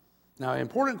faith. Now,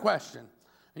 important question.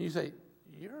 And you say,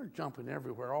 you're jumping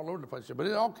everywhere, all over the place here, but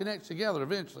it all connects together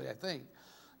eventually, I think.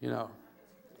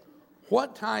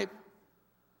 What type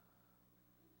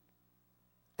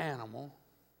animal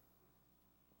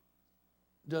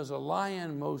does a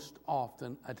lion most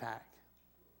often attack?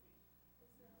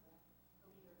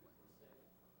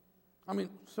 I mean,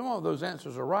 some of those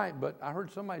answers are right, but I heard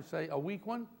somebody say a weak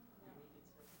one,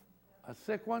 a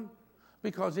sick one,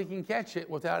 because he can catch it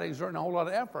without exerting a whole lot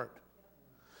of effort.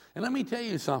 And let me tell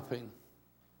you something.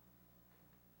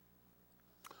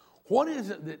 What is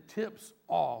it that tips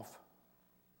off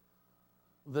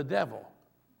the devil?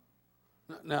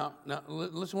 Now,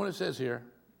 listen what it says here.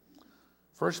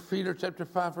 1 Peter chapter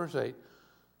 5, verse 8.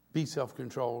 Be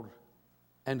self-controlled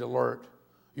and alert.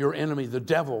 Your enemy, the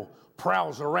devil,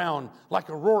 prowls around like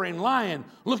a roaring lion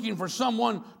looking for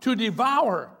someone to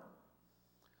devour.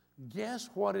 Guess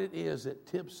what it is that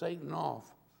tips Satan off?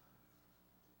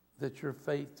 That your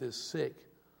faith is sick,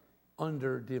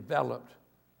 underdeveloped,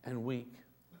 and weak.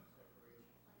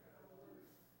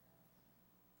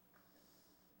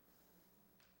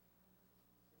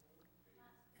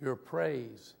 Your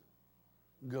praise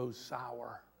goes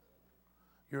sour.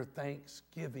 Your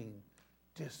thanksgiving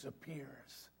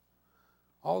disappears.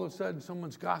 All of a sudden,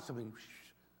 someone's gossiping,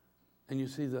 and you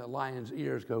see the lion's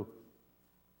ears go,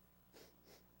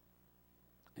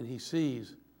 and he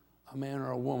sees a man or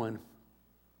a woman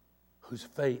whose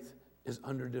faith is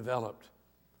underdeveloped.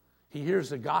 He hears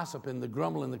the gossip and the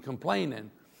grumbling, the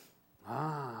complaining.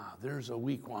 There's a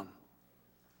weak one.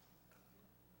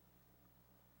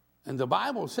 And the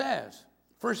Bible says,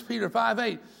 1 Peter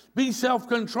 5:8, be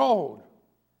self-controlled.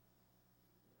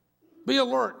 Be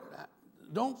alert.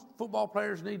 Don't football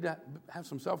players need to have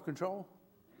some self-control?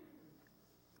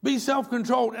 Be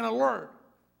self-controlled and alert.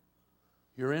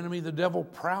 Your enemy, the devil,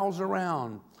 prowls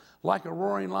around like a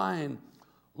roaring lion,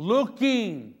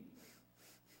 looking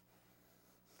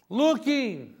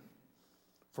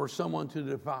for someone to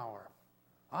devour.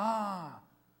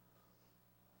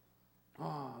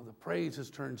 The praise has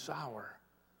turned sour.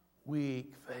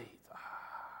 Weak faith.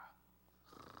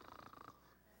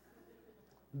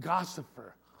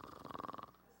 Gossiper.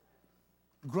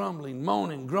 Grumbling,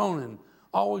 moaning, groaning,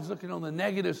 always looking on the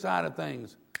negative side of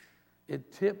things.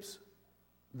 It tips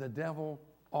the devil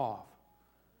off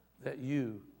that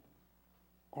you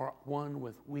are one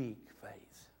with weak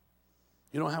faith.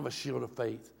 You don't have a shield of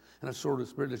faith and a sword of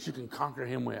the Spirit that you can conquer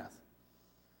him with.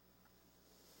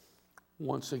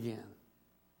 Once again,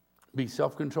 be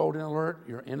self-controlled and alert.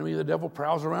 Your enemy, the devil,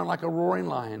 prowls around like a roaring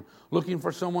lion, looking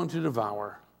for someone to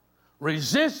devour.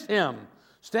 Resist him,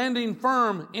 standing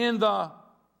firm in the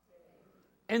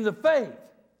faith.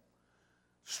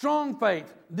 Strong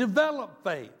faith, develop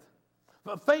faith.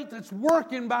 But faith that's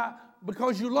working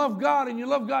because you love God and you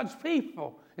love God's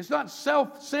people. It's not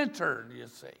self-centered, you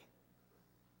see.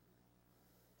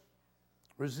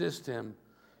 Resist him,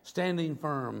 standing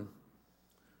firm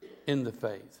in the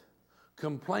faith.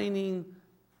 Complaining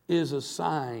is a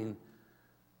sign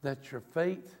that your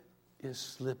faith is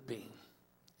slipping.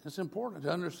 It's important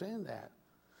to understand that.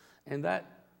 And that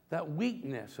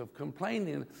weakness of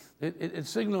complaining, it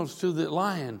signals to the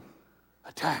lion,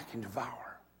 attack and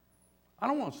devour. I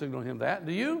don't want to signal him that.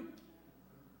 Do you?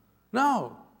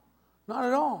 No, not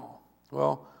at all.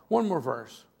 Well, one more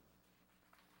verse,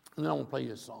 and then I want to play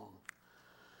you a song.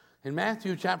 In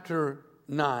Matthew chapter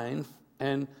 9,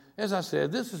 and as I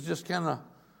said, this is just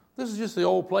the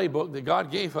old playbook that God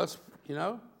gave us,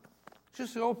 It's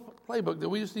just the old playbook that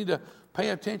we just need to pay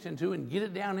attention to and get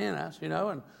it down in us,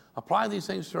 and apply these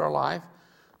things to our life.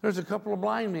 There's a couple of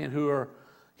blind men who are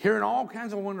hearing all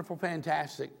kinds of wonderful,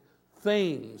 fantastic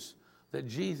things that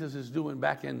Jesus is doing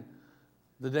back in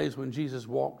the days when Jesus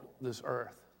walked this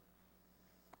earth.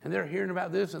 and they're hearing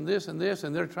about this and this and this,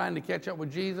 and they're trying to catch up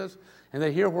with Jesus, and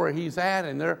they hear where he's at,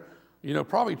 and they're,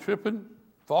 probably tripping,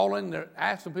 falling. They're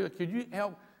asking people, could you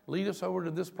help lead us over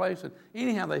to this place? And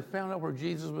anyhow, they found out where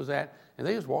Jesus was at, and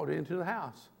they just walked into the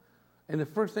house. And the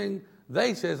first thing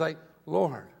they say is like,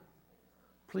 Lord,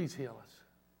 please heal us.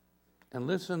 And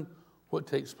listen what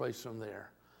takes place from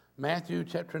there. Matthew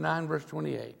chapter 9, verse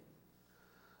 28.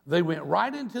 They went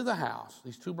right into the house,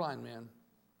 these two blind men,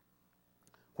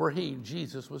 where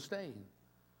Jesus was staying.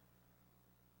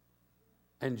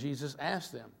 And Jesus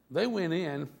asked them. They went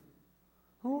in,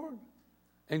 Lord.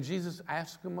 And Jesus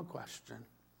asked them a question.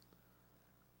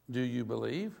 Do you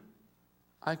believe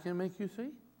I can make you see?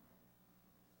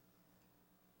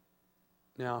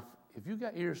 Now, if you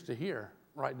got ears to hear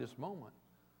right this moment,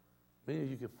 many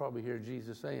of you could probably hear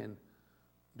Jesus saying,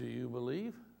 do you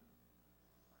believe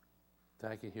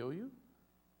that I can heal you?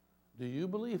 Do you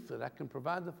believe that I can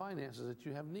provide the finances that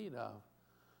you have need of?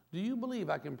 Do you believe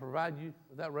I can provide you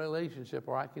that relationship,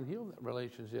 or I can heal that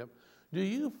relationship? Do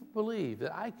you believe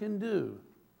that I can do?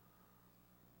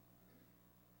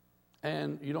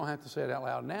 And you don't have to say it out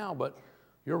loud now, but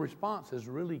your response is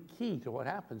really key to what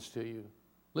happens to you.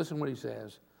 Listen what he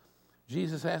says.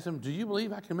 Jesus asked him, do you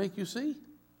believe I can make you see?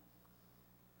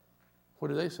 What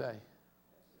did they say?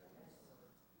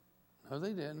 No,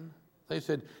 they didn't. They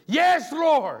said, yes,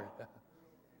 Lord.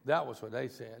 That was what they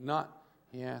said, not,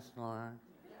 yes, Lord.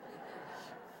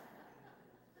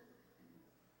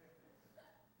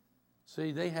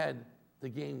 See, they had the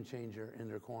game changer in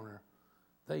their corner.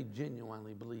 They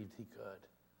genuinely believed he could,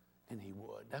 and he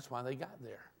would. That's why they got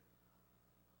there.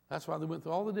 That's why they went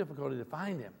through all the difficulty to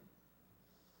find him.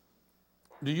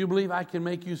 Do you believe I can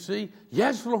make you see?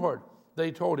 Yes, Lord,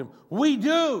 they told him. We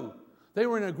do. They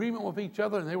were in agreement with each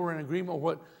other, and they were in agreement with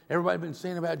what everybody had been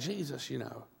saying about Jesus, And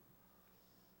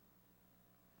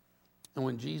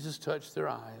when Jesus touched their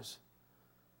eyes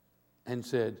and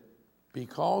said,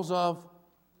 because of,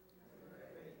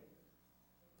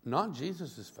 not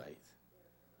Jesus' faith.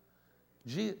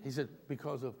 He said,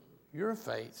 because of your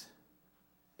faith,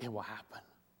 it will happen.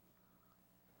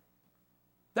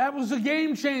 That was the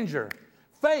game changer.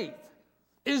 Faith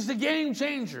is the game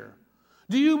changer.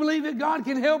 Do you believe that God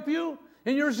can help you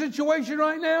in your situation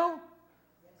right now?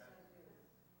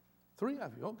 Three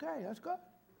of you. Okay, that's good.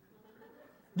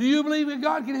 Do you believe that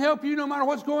God can help you no matter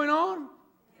what's going on?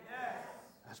 Yes.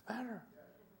 That's better.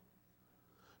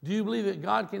 Do you believe that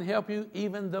God can help you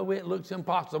even though it looks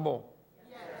impossible?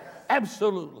 Yes.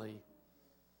 Absolutely.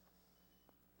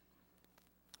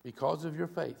 Because of your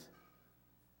faith,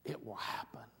 it will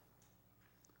happen.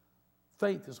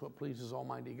 Faith is what pleases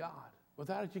Almighty God.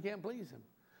 Without it, you can't please Him.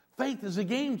 Faith is a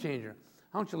game changer.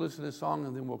 I want you to listen to this song,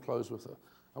 and then we'll close with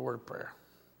a word of prayer.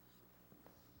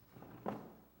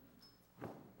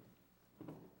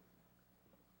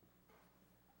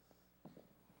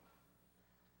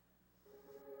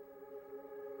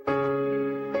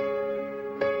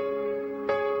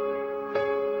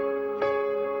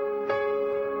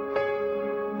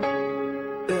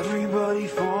 Everybody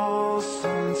falls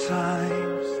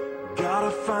sometimes.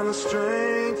 Gotta find the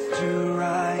strength to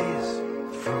rise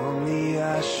from the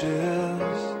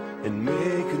ashes and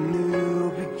make a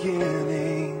new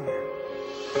beginning.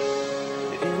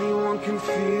 Anyone can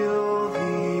feel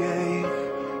the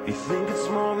ache. You think it's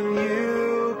more than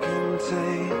you can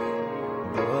take,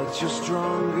 but you're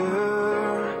stronger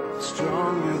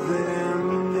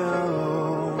than you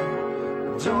know.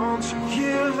 Don't you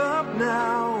give up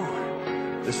now.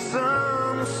 The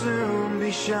sun will soon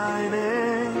be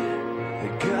shining. You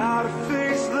gotta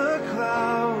face the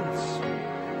clouds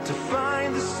to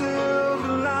find the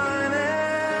silver lining.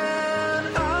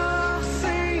 I've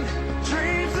seen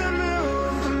dreams that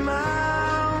move the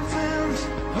mountains,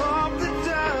 hope that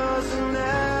doesn't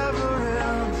ever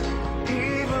end,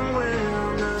 even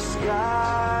when the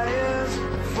sky is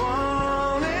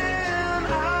falling.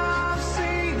 I've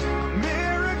seen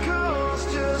miracles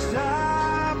just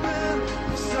happen,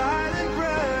 silent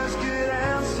prayers get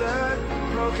answered,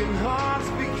 broken hearts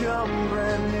become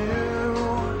brand new.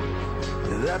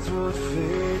 That's what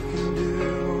faith can do.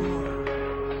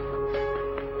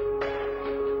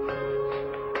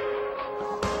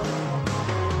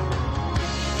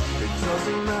 It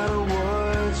doesn't matter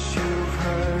what you've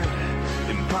heard,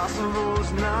 impossible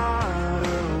is not a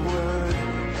word.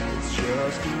 It's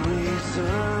just a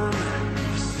reason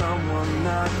for someone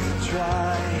not to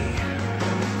try.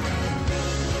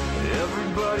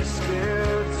 Everybody's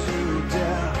scared to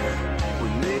death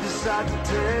when they decide to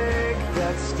take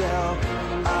that step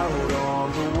out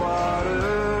on the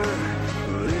water.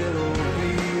 But it'll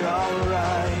be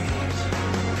alright.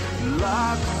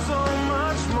 Life's so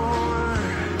much more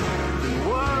than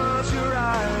what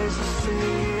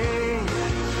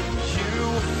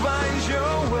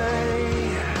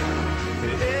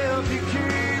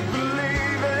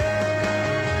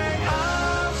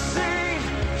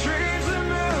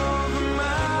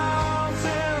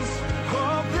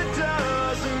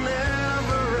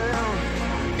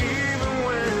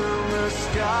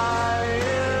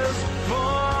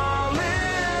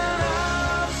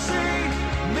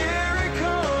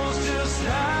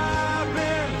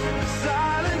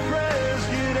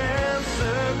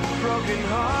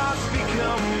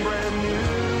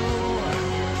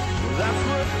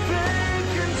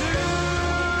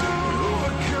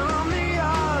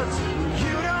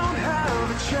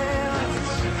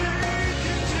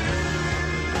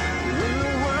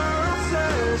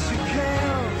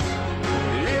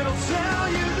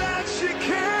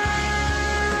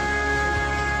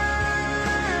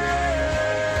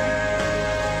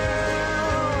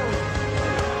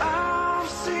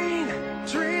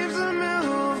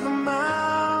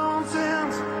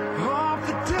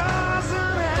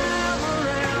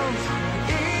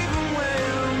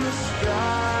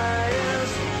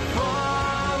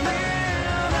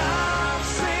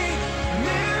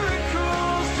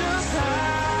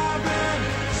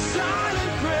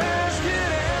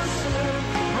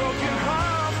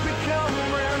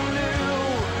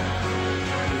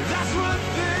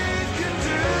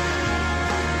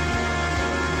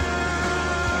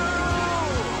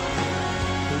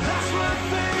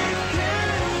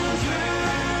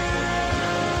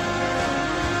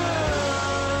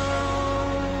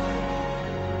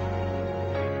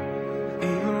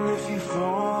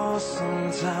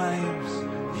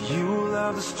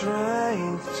the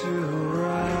strength to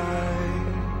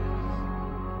rise.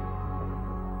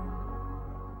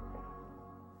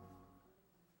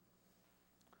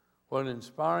 What an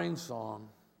inspiring song,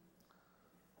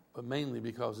 but mainly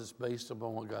because it's based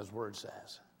upon what God's Word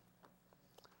says.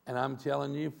 And I'm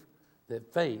telling you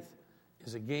that faith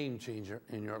is a game changer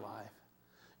in your life.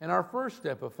 And our first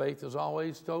step of faith is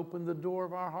always to open the door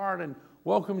of our heart and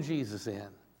welcome Jesus in.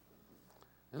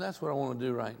 And that's what I want to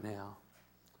do right now,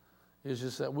 is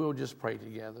just that we'll just pray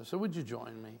together. So would you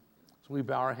join me? So we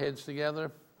bow our heads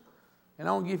together. And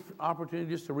I want to give you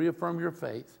opportunity just to reaffirm your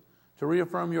faith, to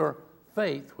reaffirm your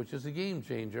faith, which is a game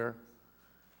changer,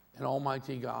 in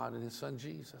Almighty God and His Son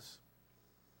Jesus.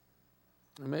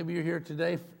 And maybe you're here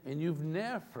today and you've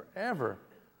never, ever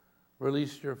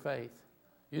released your faith.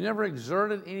 You never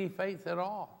exerted any faith at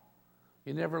all.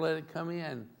 You never let it come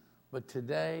in. But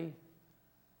today,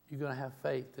 you're going to have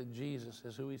faith that Jesus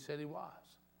is who He said He was.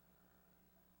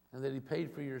 And that He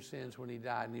paid for your sins when He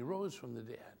died and He rose from the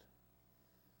dead.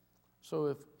 So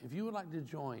if you would like to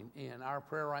join in our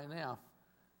prayer right now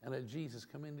and let Jesus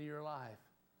come into your life,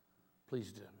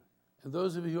 please do. And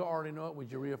those of you who already know it,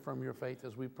 would you reaffirm your faith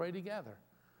as we pray together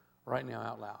right now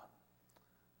out loud?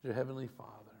 Dear Heavenly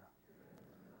Father,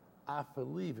 I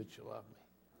believe that you love me.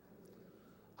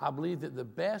 I believe that the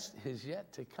best is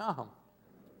yet to come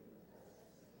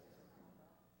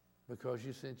because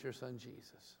you sent your Son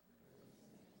Jesus.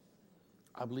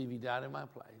 I believe He died in my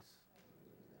place.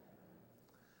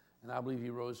 And I believe He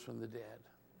rose from the dead.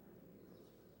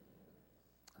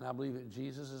 And I believe that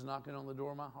Jesus is knocking on the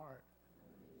door of my heart.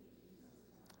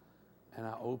 And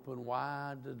I open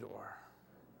wide the door.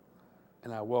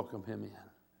 And I welcome Him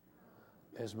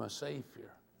in as my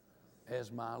Savior,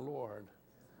 as my Lord,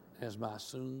 as my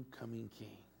soon-coming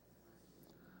King.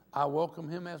 I welcome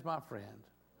Him as my friend,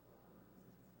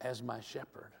 as my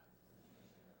shepherd,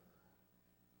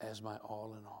 as my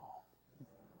all in all.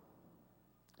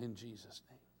 In Jesus'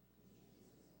 name.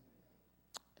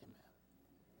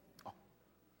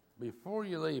 Before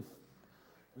you leave,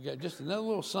 we got just another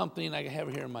little something I have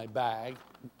here in my bag.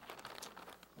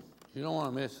 You don't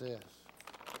want to miss this.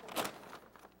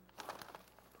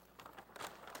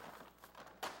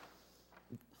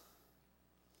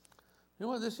 You know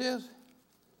what this is?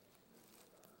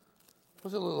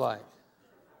 What's it look like?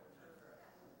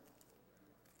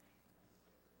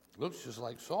 Looks just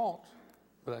like salt,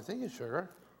 but I think it's sugar.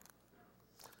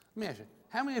 Let me ask you,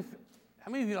 how many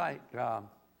of you like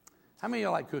how many of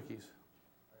you like cookies?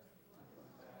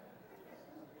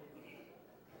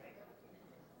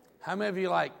 How many of you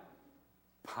like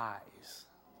pies?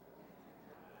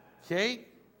 Cake?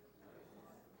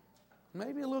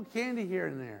 Maybe a little candy here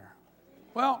and there.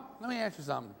 Well, let me ask you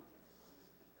something.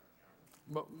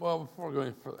 Before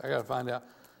going further, I got to find out.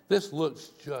 This looks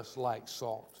just like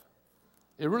salt.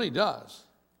 It really does.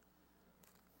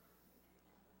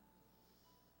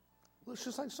 Looks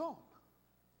just like salt.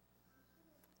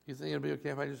 You think it'll be okay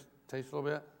if I just taste a little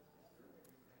bit?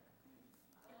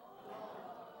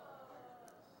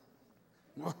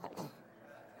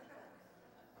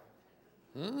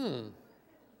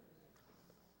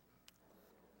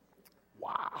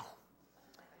 Wow.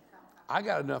 I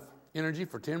got enough energy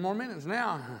for 10 more minutes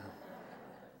now.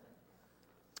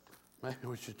 Maybe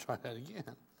we should try that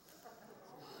again.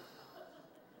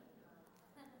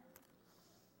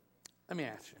 Let me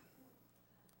ask you.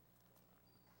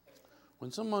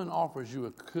 When someone offers you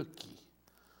a cookie,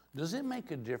 does it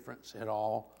make a difference at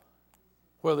all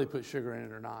whether they put sugar in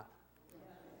it or not?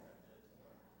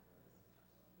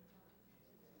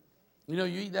 You know,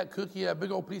 you eat that cookie, that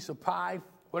big old piece of pie,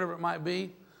 whatever it might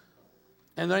be,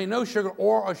 and there ain't no sugar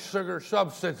or a sugar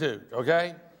substitute,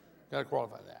 okay? Got to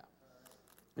qualify that.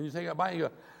 And you take a bite and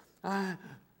you go,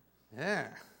 yeah.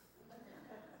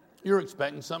 You're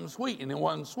expecting something sweet, and it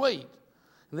wasn't sweet.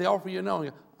 And they offer you no, and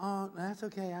you go, oh, that's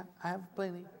okay, I have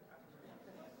plenty.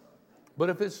 But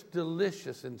if it's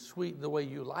delicious and sweet the way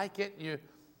you like it,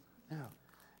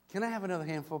 can I have another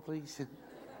handful, please?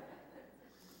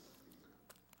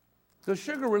 Does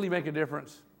sugar really make a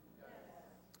difference?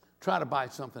 Try to buy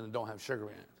something that don't have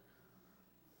sugar in it.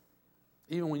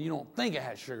 Even when you don't think it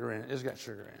has sugar in it, it's got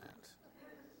sugar in it.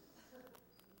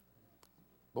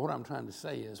 But what I'm trying to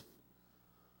say is,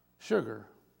 sugar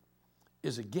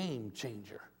is a game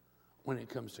changer when it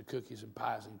comes to cookies and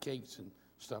pies and cakes and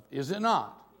stuff. Is it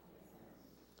not?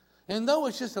 And though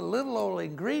it's just a little old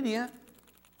ingredient,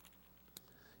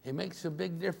 it makes a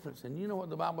big difference. And you know what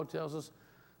the Bible tells us?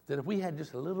 That if we had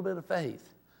just a little bit of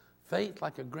faith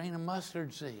like a grain of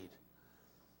mustard seed,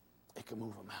 it could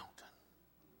move a mountain.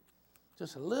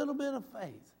 Just a little bit of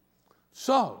faith.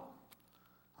 So,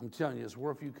 I'm telling you, it's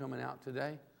worth you coming out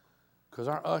today because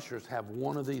our ushers have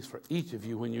one of these for each of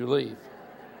you when you leave.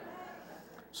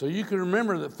 So you can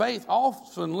remember that faith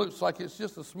often looks like it's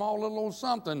just a small little old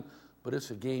something, but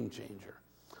it's a game changer.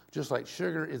 Just like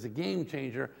sugar is a game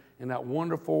changer in that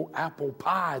wonderful apple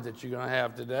pie that you're going to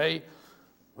have today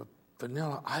with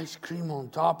vanilla ice cream on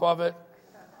top of it,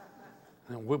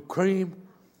 and whipped cream,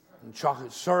 and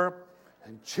chocolate syrup,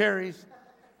 and cherries.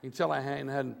 You can tell I hadn't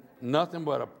had nothing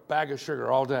but a bag of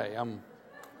sugar all day.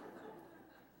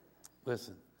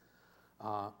 Listen,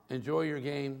 enjoy your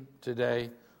game today.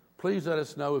 Please let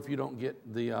us know if you don't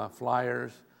get the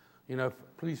flyers.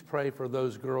 Please pray for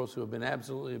those girls who have been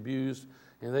absolutely abused,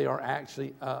 and they are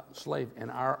actually slaves in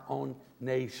our own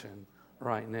nation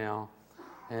right now.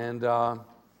 And,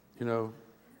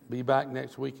 be back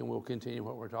next week, and we'll continue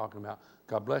what we're talking about.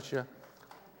 God bless you.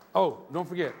 Oh, don't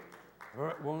forget,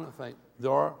 one other thing.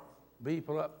 There are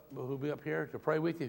people who will be up here to pray with you.